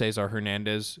rid of Cesar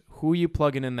Hernandez, who are you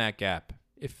plugging in that gap?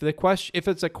 If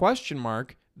it's a question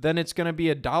mark, then it's going to be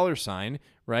a $sign,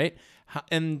 right?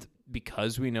 And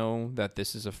because we know that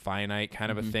this is a finite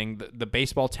kind of a thing, the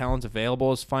baseball talent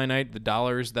available is finite, the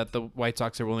dollars that the White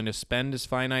Sox are willing to spend is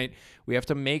finite. We have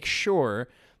to make sure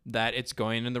that it's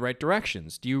going in the right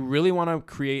directions. Do you really want to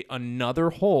create another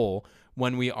hole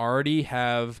when we already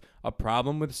have a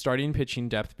problem with starting pitching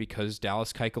depth because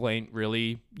Dallas Keuchel ain't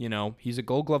really, he's a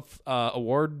Gold Glove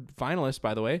award finalist,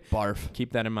 by the way. Barf.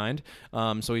 Keep that in mind.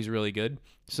 So he's really good.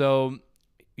 So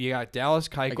you got Dallas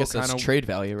Keuchel. I guess that's trade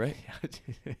value, right?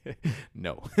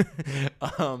 No.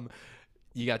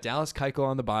 you got Dallas Keuchel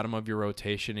on the bottom of your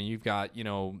rotation, and you've got,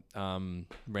 Reynaldo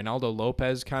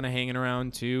Lopez kind of hanging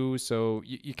around too. So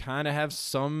you kind of have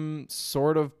some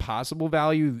sort of possible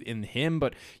value in him,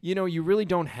 but, you really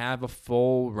don't have a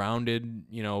full rounded,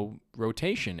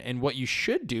 rotation. And what you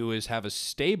should do is have a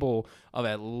stable of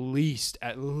at least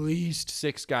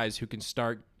 6 guys who can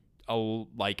start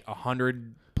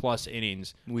 100 plus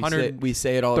innings. We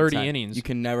say it all the 30 time. innings. You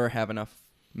can never have enough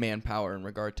manpower in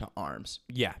regard to arms.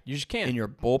 Yeah, you just can't. In your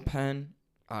bullpen,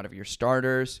 out of your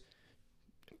starters,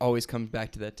 always comes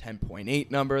back to that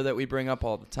 10.8 number that we bring up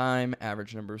all the time,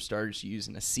 average number of starters you use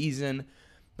in a season.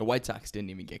 The White Sox didn't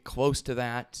even get close to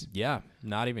that. Yeah,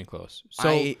 not even close. So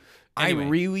anyway. I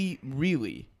really,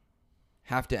 really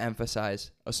have to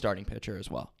emphasize a starting pitcher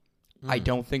as well. I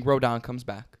don't think Rodon comes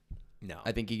back. No.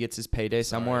 I think he gets his payday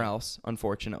somewhere else,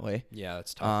 unfortunately. Yeah,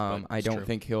 that's tough. I don't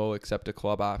think he'll accept a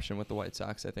club option with the White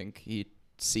Sox. I think he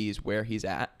sees where he's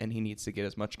at, and he needs to get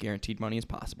as much guaranteed money as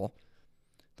possible.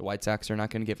 The White Sox are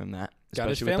not going to give him that. Got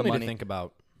his especially family with the money to think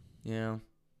about. Yeah.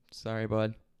 Sorry,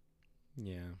 bud.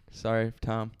 Yeah. Sorry,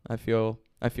 Tom. I feel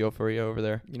for you over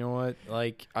there. You know what?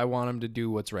 I want him to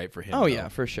do what's right for him. Oh, though. yeah,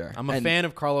 for sure. I'm a fan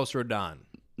of Carlos Rodon.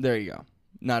 There you go.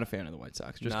 Not a fan of the White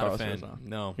Sox. Just Not Carlos a fan. Rodon.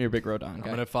 No. You're a big Rodon guy. I'm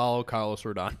going to follow Carlos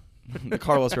Rodon. The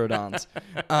Carlos Rodons.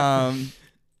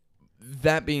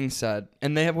 That being said,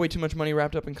 and they have way too much money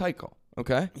wrapped up in Keuchel,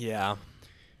 okay? Yeah.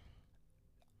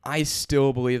 I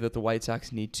still believe that the White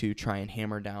Sox need to try and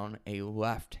hammer down a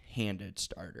left-handed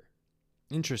starter.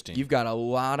 Interesting. You've got a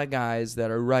lot of guys that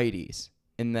are righties,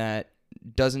 and that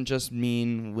doesn't just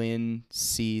mean Lynn,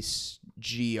 Cease,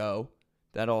 Gio.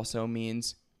 That also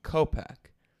means Kopech.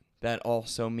 That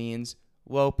also means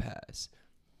Lopez.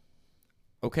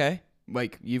 Okay?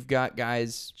 You've got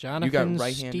guys. Jonathan you got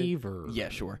right-handed. Stever. Yeah,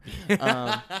 sure.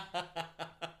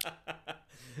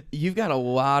 You've got a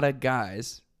lot of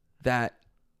guys that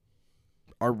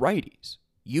are righties.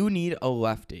 You need a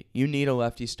lefty. You need a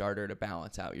lefty starter to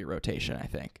balance out your rotation, I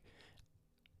think.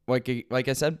 Like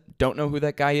I said, don't know who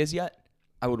that guy is yet.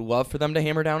 I would love for them to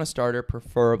hammer down a starter,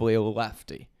 preferably a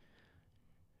lefty.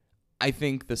 I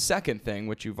think the second thing,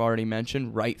 which you've already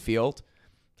mentioned, right field,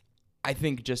 I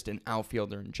think just an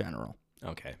outfielder in general.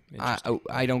 Okay.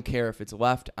 I don't care if it's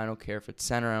left. I don't care if it's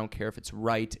center. I don't care if it's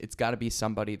right. It's got to be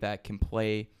somebody that can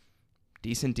play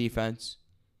decent defense,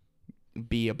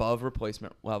 be above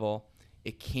replacement level.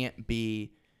 It can't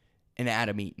be an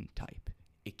Adam Eaton type.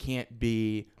 It can't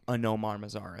be a Nomar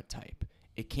Mazara type.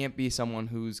 It can't be someone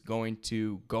who's going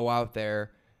to go out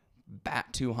there, bat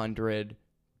 200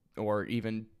 or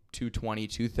even 220,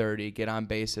 230, get on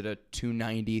base at a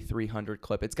 290, 300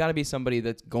 clip. It's got to be somebody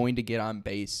that's going to get on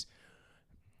base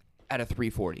at a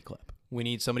 340 clip. We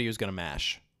need somebody who's going to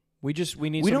mash. We don't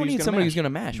need somebody who's going to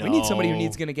mash. No. We need somebody who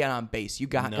needs going to get on base. You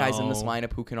got guys in this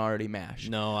lineup who can already mash.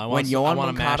 No, when Yohan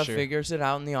Moncada figures it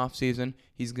out in the offseason,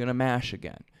 he's going to mash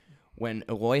again. When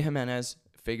Eloy Jimenez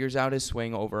figures out his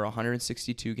swing over a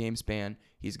 162 game span,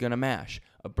 he's going to mash.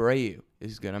 Abreu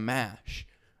is going to mash.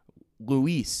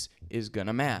 Luis is going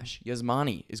to mash.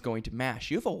 Yasmani is going to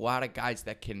mash. You have a lot of guys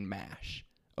that can mash,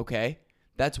 okay?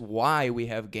 That's why we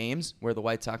have games where the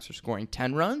White Sox are scoring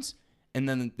 10 runs, and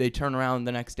then they turn around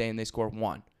the next day and they score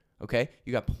 1, okay?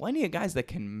 You got plenty of guys that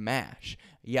can mash.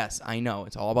 Yes, I know.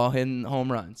 It's all about hitting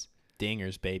home runs.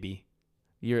 Dingers, baby.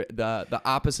 You're the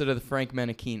opposite of the Frank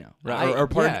Menechino.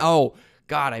 Right? Oh,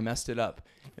 God, I messed it up.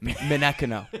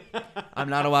 Menechino. I'm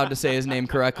not allowed to say his name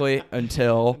correctly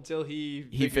until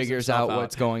he figures out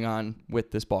what's going on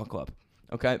with this ball club.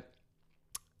 Okay?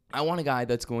 I want a guy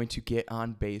that's going to get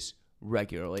on base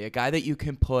regularly. A guy that you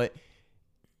can put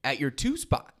at your 2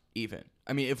 spot even.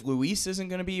 I mean, if Luis isn't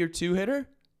going to be your 2-hitter,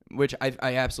 which I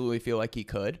absolutely feel like he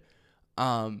could,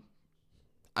 I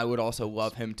would also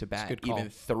love him to bat even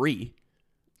 3.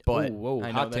 But I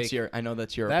know that's your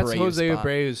That's Abreu Jose spot.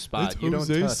 Abreu's spot. That's You don't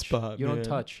Jose's touch. spot, You don't man.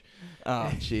 touch.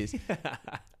 Oh, jeez.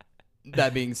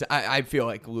 That being said, I feel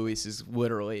like Luis is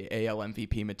literally AL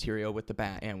MVP material with the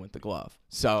bat and with the glove.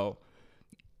 So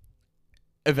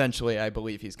eventually, I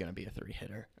believe he's going to be a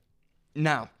 3-hitter.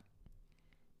 Now.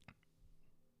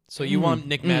 So you want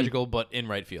Nick Madrigal, but in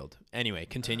right field. Anyway,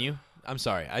 continue. I'm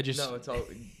sorry. No, it's all...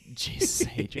 Jesus,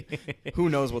 who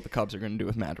knows what the Cubs are going to do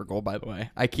with Madrigal, by the way.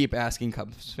 I keep asking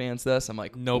Cubs fans this. I'm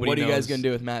like, Nobody what are you guys knows. going to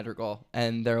do with Madrigal?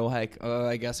 And they're like,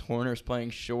 I guess Horner's playing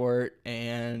short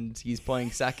and he's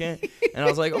playing second. And I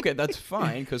was like, okay, that's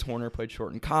fine because Horner played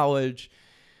short in college.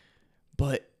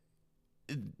 But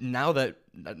now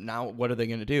what are they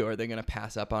going to do? Are they going to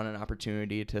pass up on an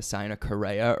opportunity to sign a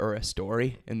Correa or a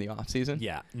Story in the offseason?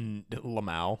 Yeah,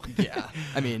 Lamau. Yeah.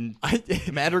 I mean,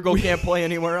 Madrigal can't play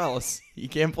anywhere else. He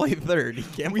can't play third. He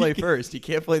can't play first. He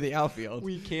can't play the outfield.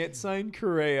 We can't sign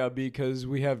Correa because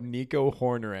we have Nico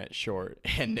Horner at short.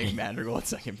 And Nick Madrigal at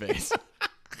second base.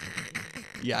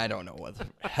 Yeah, I don't know what the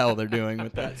hell they're doing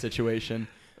with that situation.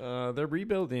 They're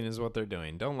rebuilding is what they're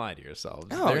doing. Don't lie to yourselves.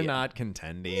 Oh, they're yeah. not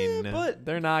contending. Yeah, but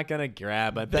they're not going to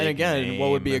grab a then big again, name.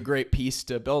 what would be a great piece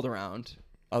to build around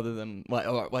other than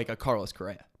like a Carlos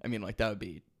Correa? I mean, like that would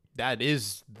be... That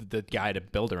is the guy to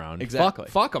build around. Exactly.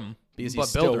 Fuck him. Because but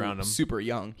he's build still around him. super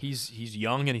young. He's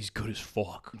young and he's good as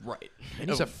fuck. Right. And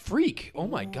he's a freak. Oh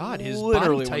my god, his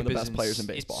Literally body type one of the is best players in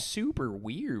baseball. It's super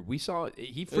weird. We saw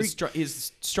he His freaked.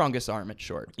 his strongest arm at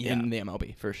short in the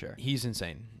MLB for sure. He's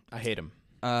insane. I hate him.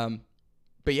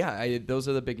 But yeah, those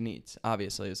are the big needs.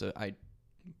 Obviously,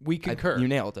 We concur. You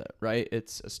nailed it, right?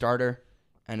 It's a starter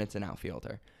and it's an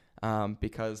outfielder.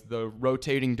 Because the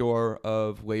rotating door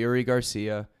of Leury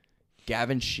Garcia,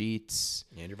 Gavin Sheets,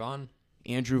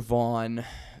 Andrew Vaughn,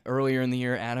 earlier in the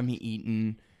year, Adam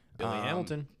Eaton, Billy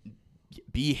Hamilton,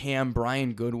 B. Ham,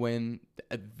 Brian Goodwin.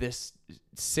 This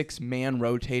 6-man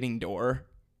rotating door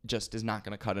just is not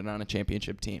going to cut it on a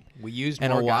championship team. We used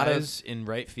and more a lot guys in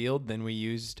right field than we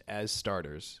used as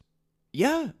starters.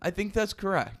 Yeah, I think that's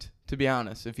correct. To be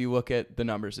honest, if you look at the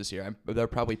numbers this year, they're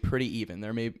probably pretty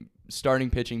even. Starting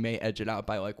pitching may edge it out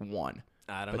by like 1.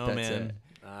 I don't know, man.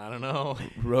 I don't know.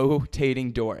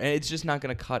 Rotating door. And it's just not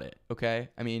going to cut it, okay?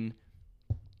 I mean,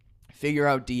 figure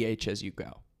out DH as you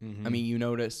go. Mm-hmm. I mean, you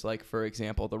notice, like, for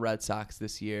example, the Red Sox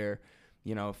this year,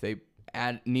 if they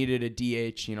needed a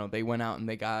DH, they went out and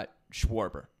they got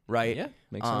Schwarber, right? Yeah,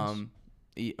 makes sense.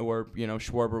 Or,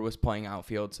 Schwarber was playing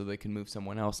outfield so they can move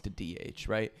someone else to DH,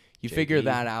 right? You figure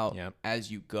that out as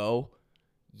you go.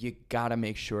 You got to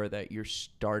make sure that your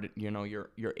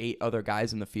 8 other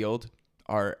guys in the field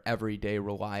are everyday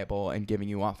reliable and giving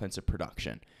you offensive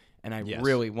production. And I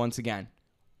really, once again,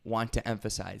 want to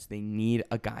emphasize they need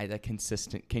a guy that can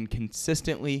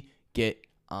consistently get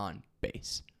on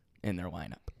base in their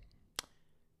lineup.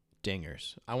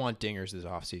 Dingers. I want dingers this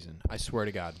offseason. I swear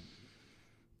to God.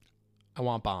 I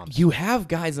want bombs. You have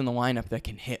guys in the lineup that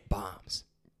can hit bombs.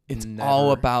 It's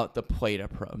all about the plate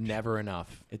approach. Never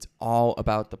enough. It's all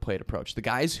about the plate approach. The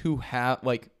guys who have,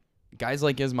 guys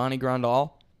like Yasmani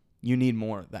Grandal, you need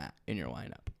more of that in your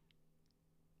lineup.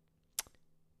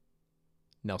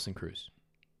 Nelson Cruz.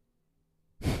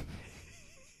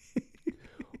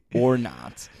 Or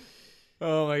not.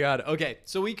 Oh my God. Okay,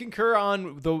 so we concur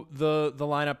on the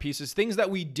lineup pieces. Things that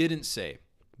we didn't say.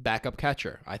 Backup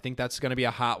catcher. I think that's going to be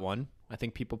a hot one. I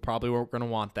think people probably weren't going to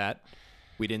want that.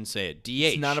 We didn't say it. DH.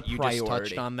 It's not a priority. You just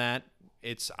touched on that.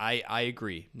 I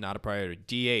agree. Not a priority.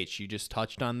 DH. You just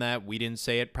touched on that. We didn't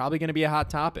say it. Probably going to be a hot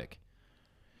topic.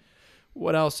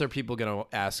 What else are people going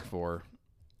to ask for?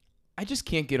 I just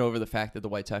can't get over the fact that the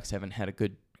White Sox haven't had a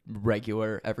good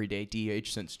regular everyday DH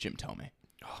since Jim Thome.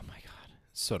 Oh my God.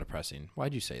 It's so depressing.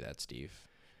 Why'd you say that, Steve?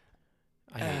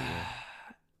 I hate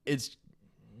you. It's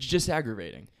just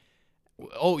aggravating.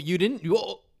 Oh, you didn't?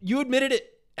 You admitted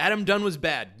it. Adam Dunn was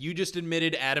bad. You just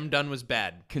admitted Adam Dunn was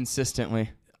bad.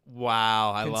 Consistently.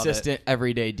 Wow, I love it. Consistent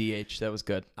everyday DH. That was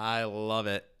good. I love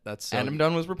it. That's so Adam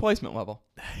Dunn was replacement level.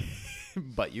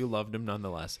 But you loved him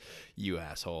nonetheless, you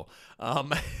asshole.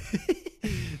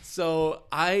 So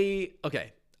I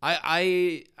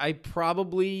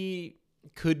probably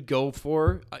could go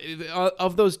for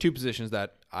of those two positions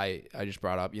that I just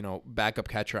brought up. Backup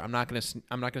catcher. I'm not gonna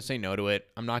say no to it.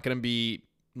 I'm not gonna be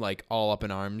like all up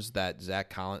in arms that Zach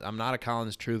Collins. I'm not a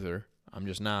Collins truther. I'm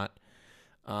just not.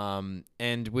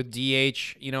 And with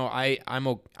DH,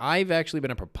 I've actually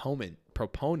been a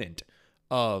proponent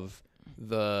of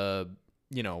the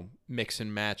mix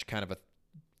and match kind of a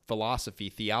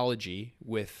theology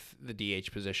with the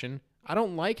DH position. I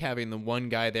don't like having the one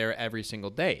guy there every single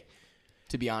day.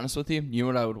 To be honest with you, you know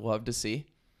what I would love to see?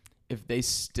 If they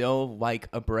still like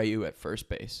Abreu at first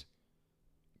base.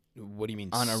 What do you mean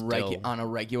on a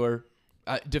regular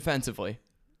defensively?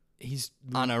 He's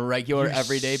on a regular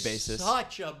everyday basis.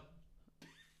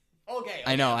 Okay.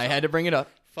 I know. I had to bring it up.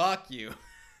 Fuck you.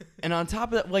 And on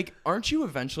top of that, aren't you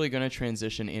eventually going to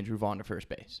transition Andrew Vaughn to first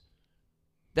base?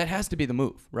 That has to be the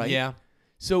move, right? Yeah.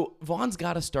 So Vaughn's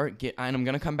got to start and I'm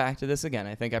going to come back to this again.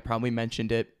 I think I probably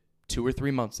mentioned it 2 or 3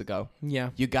 months ago.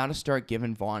 Yeah. You got to start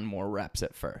giving Vaughn more reps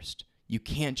at first. You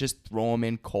can't just throw him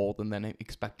in cold and then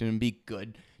expect him to be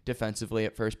good defensively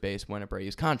at first base when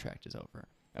Abreu's contract is over.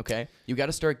 Okay? You got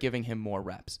to start giving him more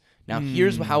reps. Now,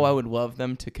 here's how I would love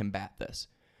them to combat this.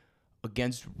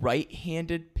 Against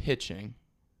right-handed pitching,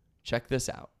 check this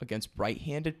out. Against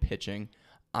right-handed pitching,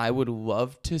 I would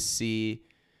love to see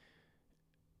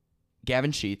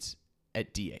Gavin Sheets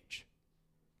at DH.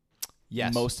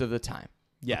 Yes. Most of the time.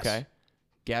 Yes. Okay.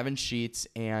 Gavin Sheets,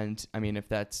 and I mean, if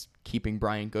that's keeping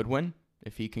Brian Goodwin,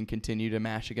 if he can continue to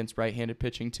mash against right-handed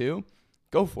pitching too,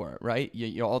 go for it, right?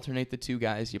 You alternate the two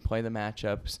guys, you play the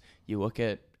matchups, you look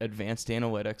at advanced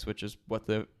analytics, which is what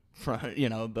the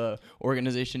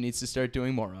organization needs to start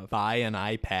doing more of. Buy an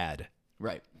iPad.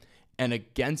 Right. And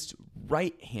against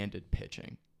right-handed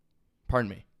pitching, pardon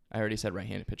me, I already said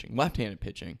right-handed pitching, left-handed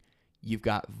pitching, you've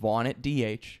got Vaughn at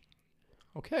DH.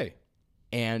 Okay.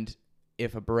 And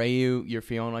if you're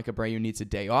feeling like Abreu needs a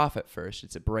day off at first,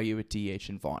 it's Abreu at DH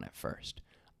and Vaughn at first.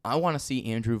 I want to see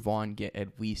Andrew Vaughn get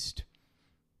at least,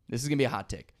 this is going to be a hot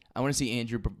take, I want to see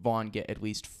Andrew Vaughn get at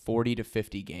least 40 to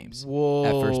 50 games at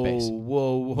first base.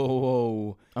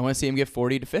 Whoa. I want to see him get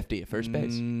 40 to 50 at first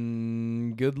base.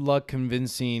 Good luck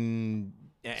convincing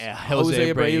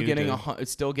Jose Abreu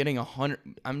still getting 100.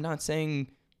 I'm not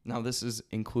saying, now this is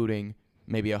including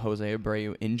maybe a Jose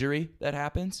Abreu injury that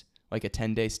happens, like a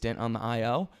 10-day stint on the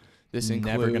IL. This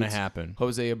includes never going to happen.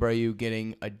 Jose Abreu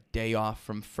getting a day off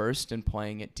from first and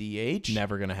playing at DH.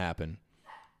 Never going to happen.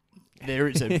 There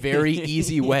is a very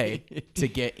easy way to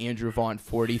get Andrew Vaughn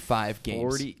 45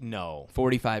 games.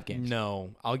 45 games.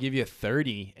 No. I'll give you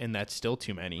 30, and that's still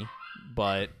too many.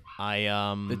 But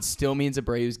That still means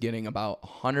Abreu's getting about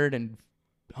 110,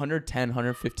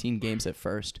 115 games at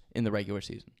first in the regular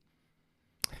season.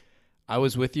 I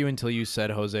was with you until you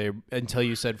said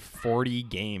 40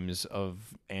 games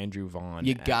of Andrew Vaughn.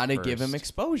 You got to give him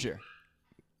exposure.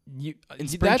 And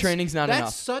spring training's not enough.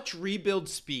 That's such rebuild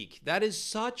speak. That is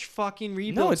such fucking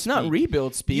rebuild No, it's speak. not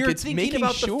rebuild speak. You're it's thinking making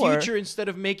about sure the future instead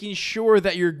of making sure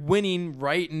that you're winning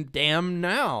right and damn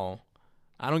now.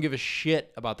 I don't give a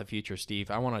shit about the future,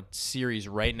 Steve. I want a series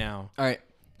right now. All right.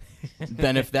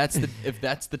 Then if that's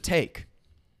the take,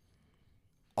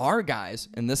 our guys,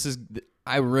 and this is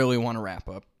I really want to wrap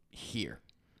up here.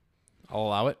 I'll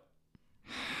allow it.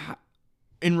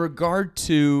 In regard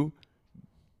to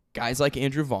guys like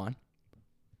Andrew Vaughn,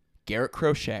 Garrett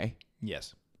Crochet.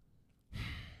 Yes.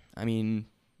 I mean,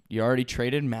 you already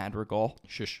traded Madrigal.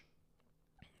 Shush.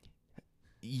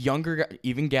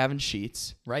 Even Gavin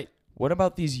Sheets. Right. What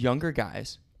about these younger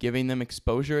guys, giving them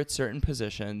exposure at certain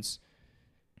positions?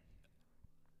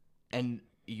 And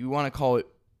you want to call it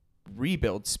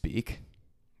rebuild speak.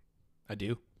 I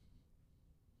do.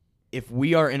 If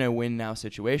we are in a win now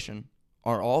situation,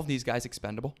 are all of these guys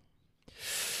expendable?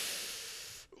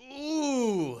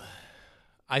 Ooh.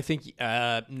 I think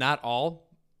not all.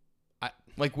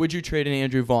 Would you trade an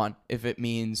Andrew Vaughn if it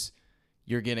means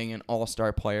you're getting an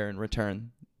all-star player in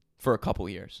return for a couple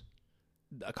years?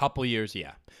 A couple years,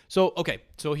 yeah. So, okay.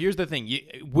 So here's the thing.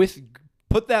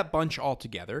 Put that bunch all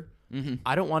together. Mm-hmm.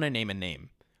 I don't want to name a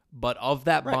name. But of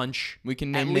that bunch, we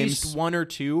can name at least one or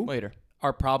two later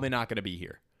are probably not going to be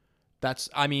here.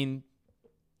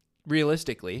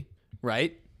 Realistically,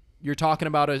 right? You're talking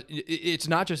about it's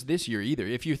not just this year either.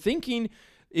 If you're thinking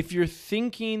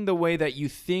the way that you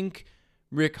think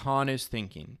Rick Hahn is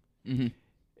thinking, mm-hmm.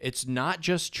 It's not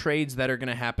just trades that are going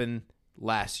to happen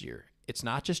last year. It's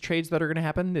not just trades that are going to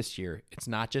happen this year. It's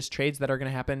not just trades that are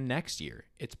going to happen next year.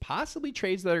 It's possibly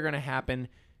trades that are going to happen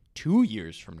 2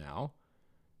 years from now,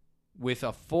 with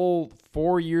a full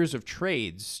 4 years of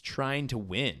trades trying to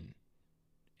win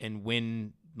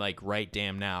right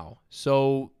damn now.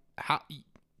 So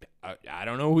I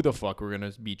don't know who the fuck we're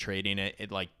going to be trading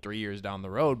it 3 years down the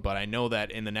road, but I know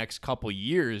that in the next couple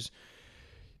years,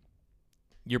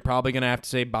 you're probably going to have to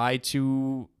say bye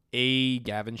to a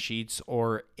Gavin Sheets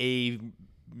or a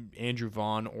Andrew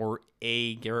Vaughn or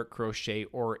a Garrett Crochet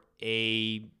or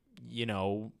a,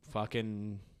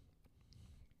 fucking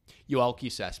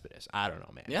Yoelqui Cespedes. I don't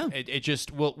know, man. Yeah. It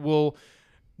just we'll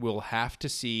have to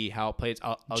see how it plays.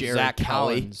 Jared Zach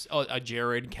Kelly. Collins. A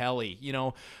Jared Kelly.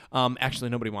 Actually,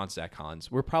 nobody wants Zach Collins.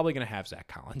 We're probably gonna have Zach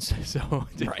Collins. So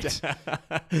right.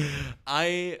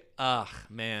 I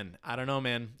don't know,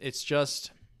 man. It's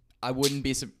just I wouldn't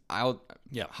be.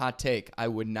 Hot take. I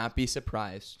would not be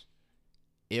surprised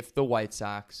if the White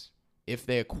Sox, if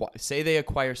they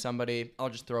acquire somebody. I'll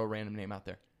just throw a random name out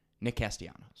there. Nick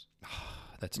Castellanos.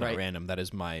 That's not random. That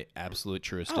is my absolute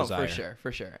truest Oh, desire.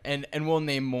 for sure. And we'll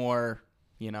name more,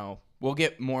 we'll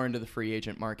get more into the free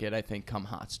agent market, I think, come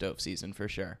hot stove season for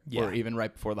sure. Yeah. Or even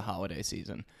right before the holiday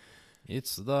season.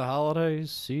 It's the holiday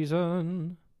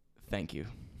season. Thank you.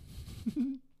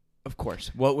 Of course.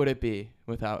 What would it be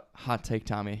without Hot Take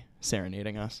Tommy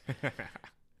serenading us?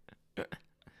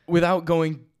 Without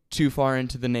going too far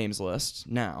into the names list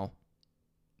now,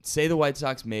 say the White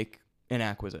Sox make an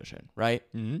acquisition, right?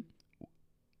 Mm-hmm.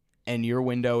 And your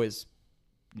window is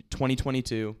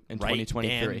 2022 and Right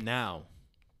 2023. damn now.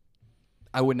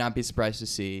 I would not be surprised to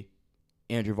see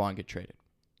Andrew Vaughn get traded.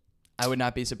 I would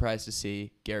not be surprised to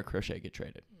see Garrett Crochet get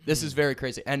traded. This is very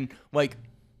crazy. And, like,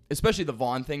 especially the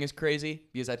Vaughn thing is crazy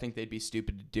because I think they'd be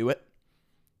stupid to do it.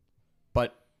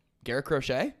 But Garrett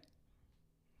Crochet,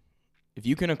 if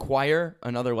you can acquire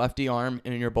another lefty arm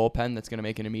in your bullpen that's going to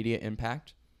make an immediate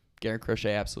impact, Garrett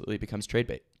Crochet absolutely becomes trade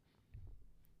bait.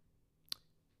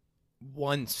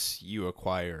 Once you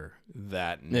acquire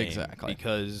that name. Exactly.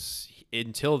 Because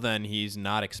until then, he's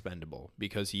not expendable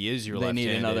because he is your left-handed.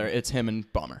 They need another. It's him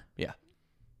and Bummer. Yeah.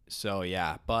 So,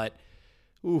 yeah. But,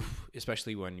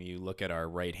 especially when you look at our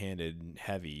right-handed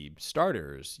heavy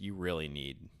starters, you really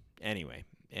need... Anyway.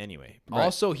 Right.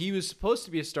 Also, he was supposed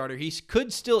to be a starter. He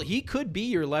could be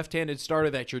your left-handed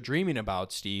starter that you're dreaming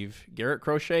about, Steve. Garrett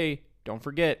Crochet, don't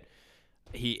forget.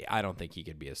 I don't think he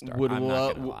could be a starter. I'm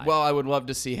not gonna lie. Well, I would love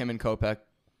to see him and Kopech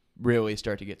really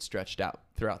start to get stretched out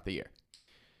throughout the year.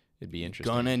 It'd be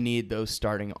interesting. Gonna need those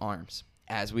starting arms,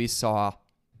 as we saw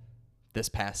this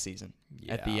past season,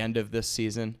 at the end of this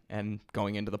season and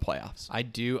going into the playoffs. I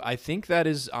do. I think that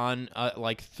is on,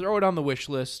 throw it on the wish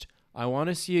list. I want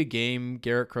to see a game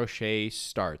Garrett Crochet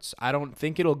starts. I don't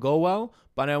think it'll go well,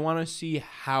 but I want to see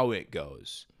how it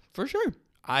goes. For sure.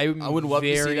 I would love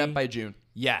to see that by June.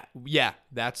 Yeah,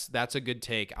 that's a good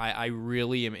take. I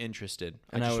really am interested.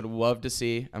 I would love to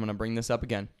see, I'm going to bring this up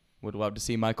again, would love to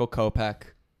see Michael Kopech,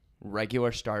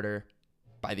 regular starter,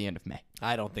 by the end of May.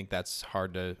 I don't think that's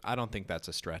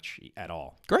a stretch at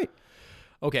all. Great.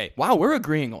 Okay. Wow, we're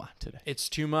agreeing a lot today. It's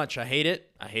too much. I hate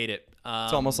it.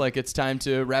 It's almost like it's time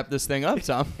to wrap this thing up,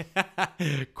 Tom.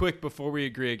 Quick, before we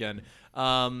agree again.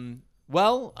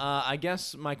 I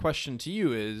guess my question to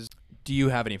you is, do you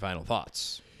have any final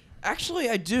thoughts? Actually,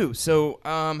 I do. So,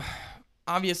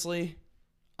 obviously,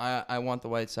 I want the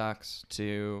White Sox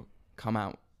to come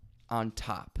out on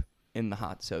top in the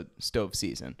hot stove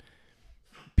season.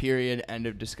 Period. End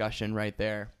of discussion right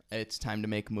there. It's time to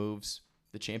make moves.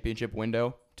 The championship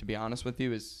window, to be honest with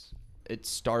you,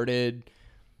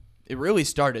 it really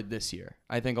started this year.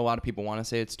 I think a lot of people want to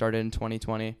say it started in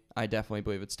 2020. I definitely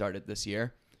believe it started this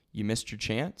year. You missed your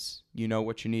chance. You know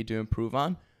what you need to improve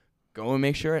on. Go and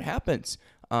make sure it happens.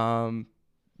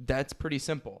 That's pretty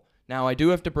simple. Now, I do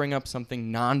have to bring up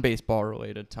something non-baseball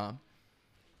related, Tom.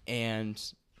 And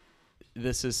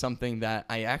this is something that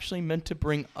I actually meant to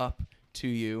bring up to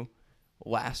you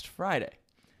last Friday.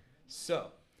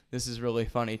 So, this is really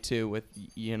funny, too, with,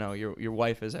 your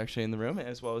wife is actually in the room,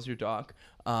 as well as your dog.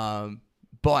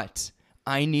 But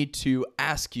I need to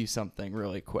ask you something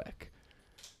really quick.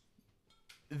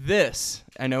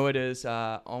 I know it is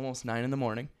almost 9 in the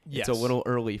morning. Yes. It's a little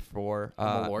early for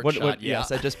Malort shot, yeah.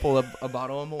 Yes, I just pulled a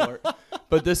bottle of Malort.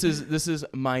 But this is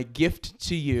my gift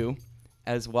to you,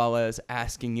 as well as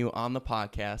asking you on the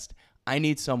podcast. I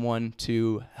need someone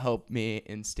to help me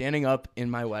in standing up in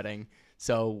my wedding.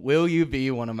 So will you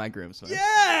be one of my groomsmen?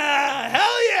 Yeah!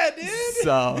 Hell yeah, dude!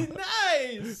 So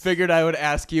nice! Figured I would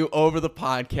ask you over the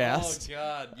podcast. Oh,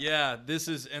 God. Yeah,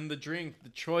 and the drink, the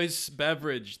choice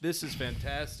beverage. This is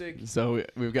fantastic. So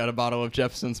we've got a bottle of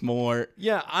Jefferson's Malort.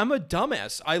 Yeah, I'm a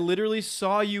dumbass. I literally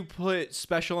saw you put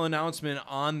special announcement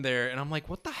on there, and I'm like,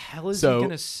 what the hell is he going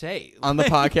to say? On the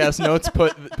podcast notes,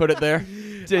 put it there.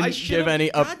 Didn't give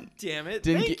any God damn it.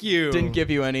 Thank you. Didn't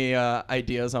give you any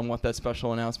ideas on what that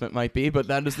special announcement might be, but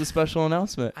that is the special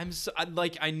announcement.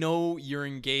 I know you're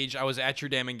engaged. I was at your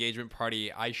damn engagement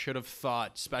party. I should have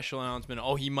thought special announcement.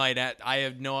 Oh, he might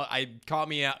I caught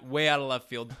me way out of left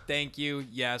field. Thank you.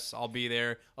 Yes, I'll be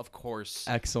there. Of course.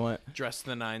 Excellent. Dress to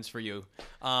the nines for you.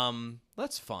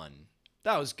 That's fun.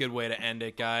 That was a good way to end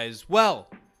it, guys. Well,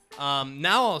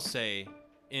 now I'll say,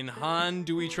 in Han,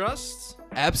 do we trust?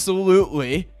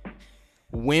 Absolutely.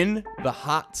 Win the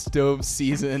hot stove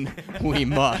season, we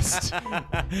must.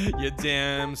 You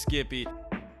damn Skippy.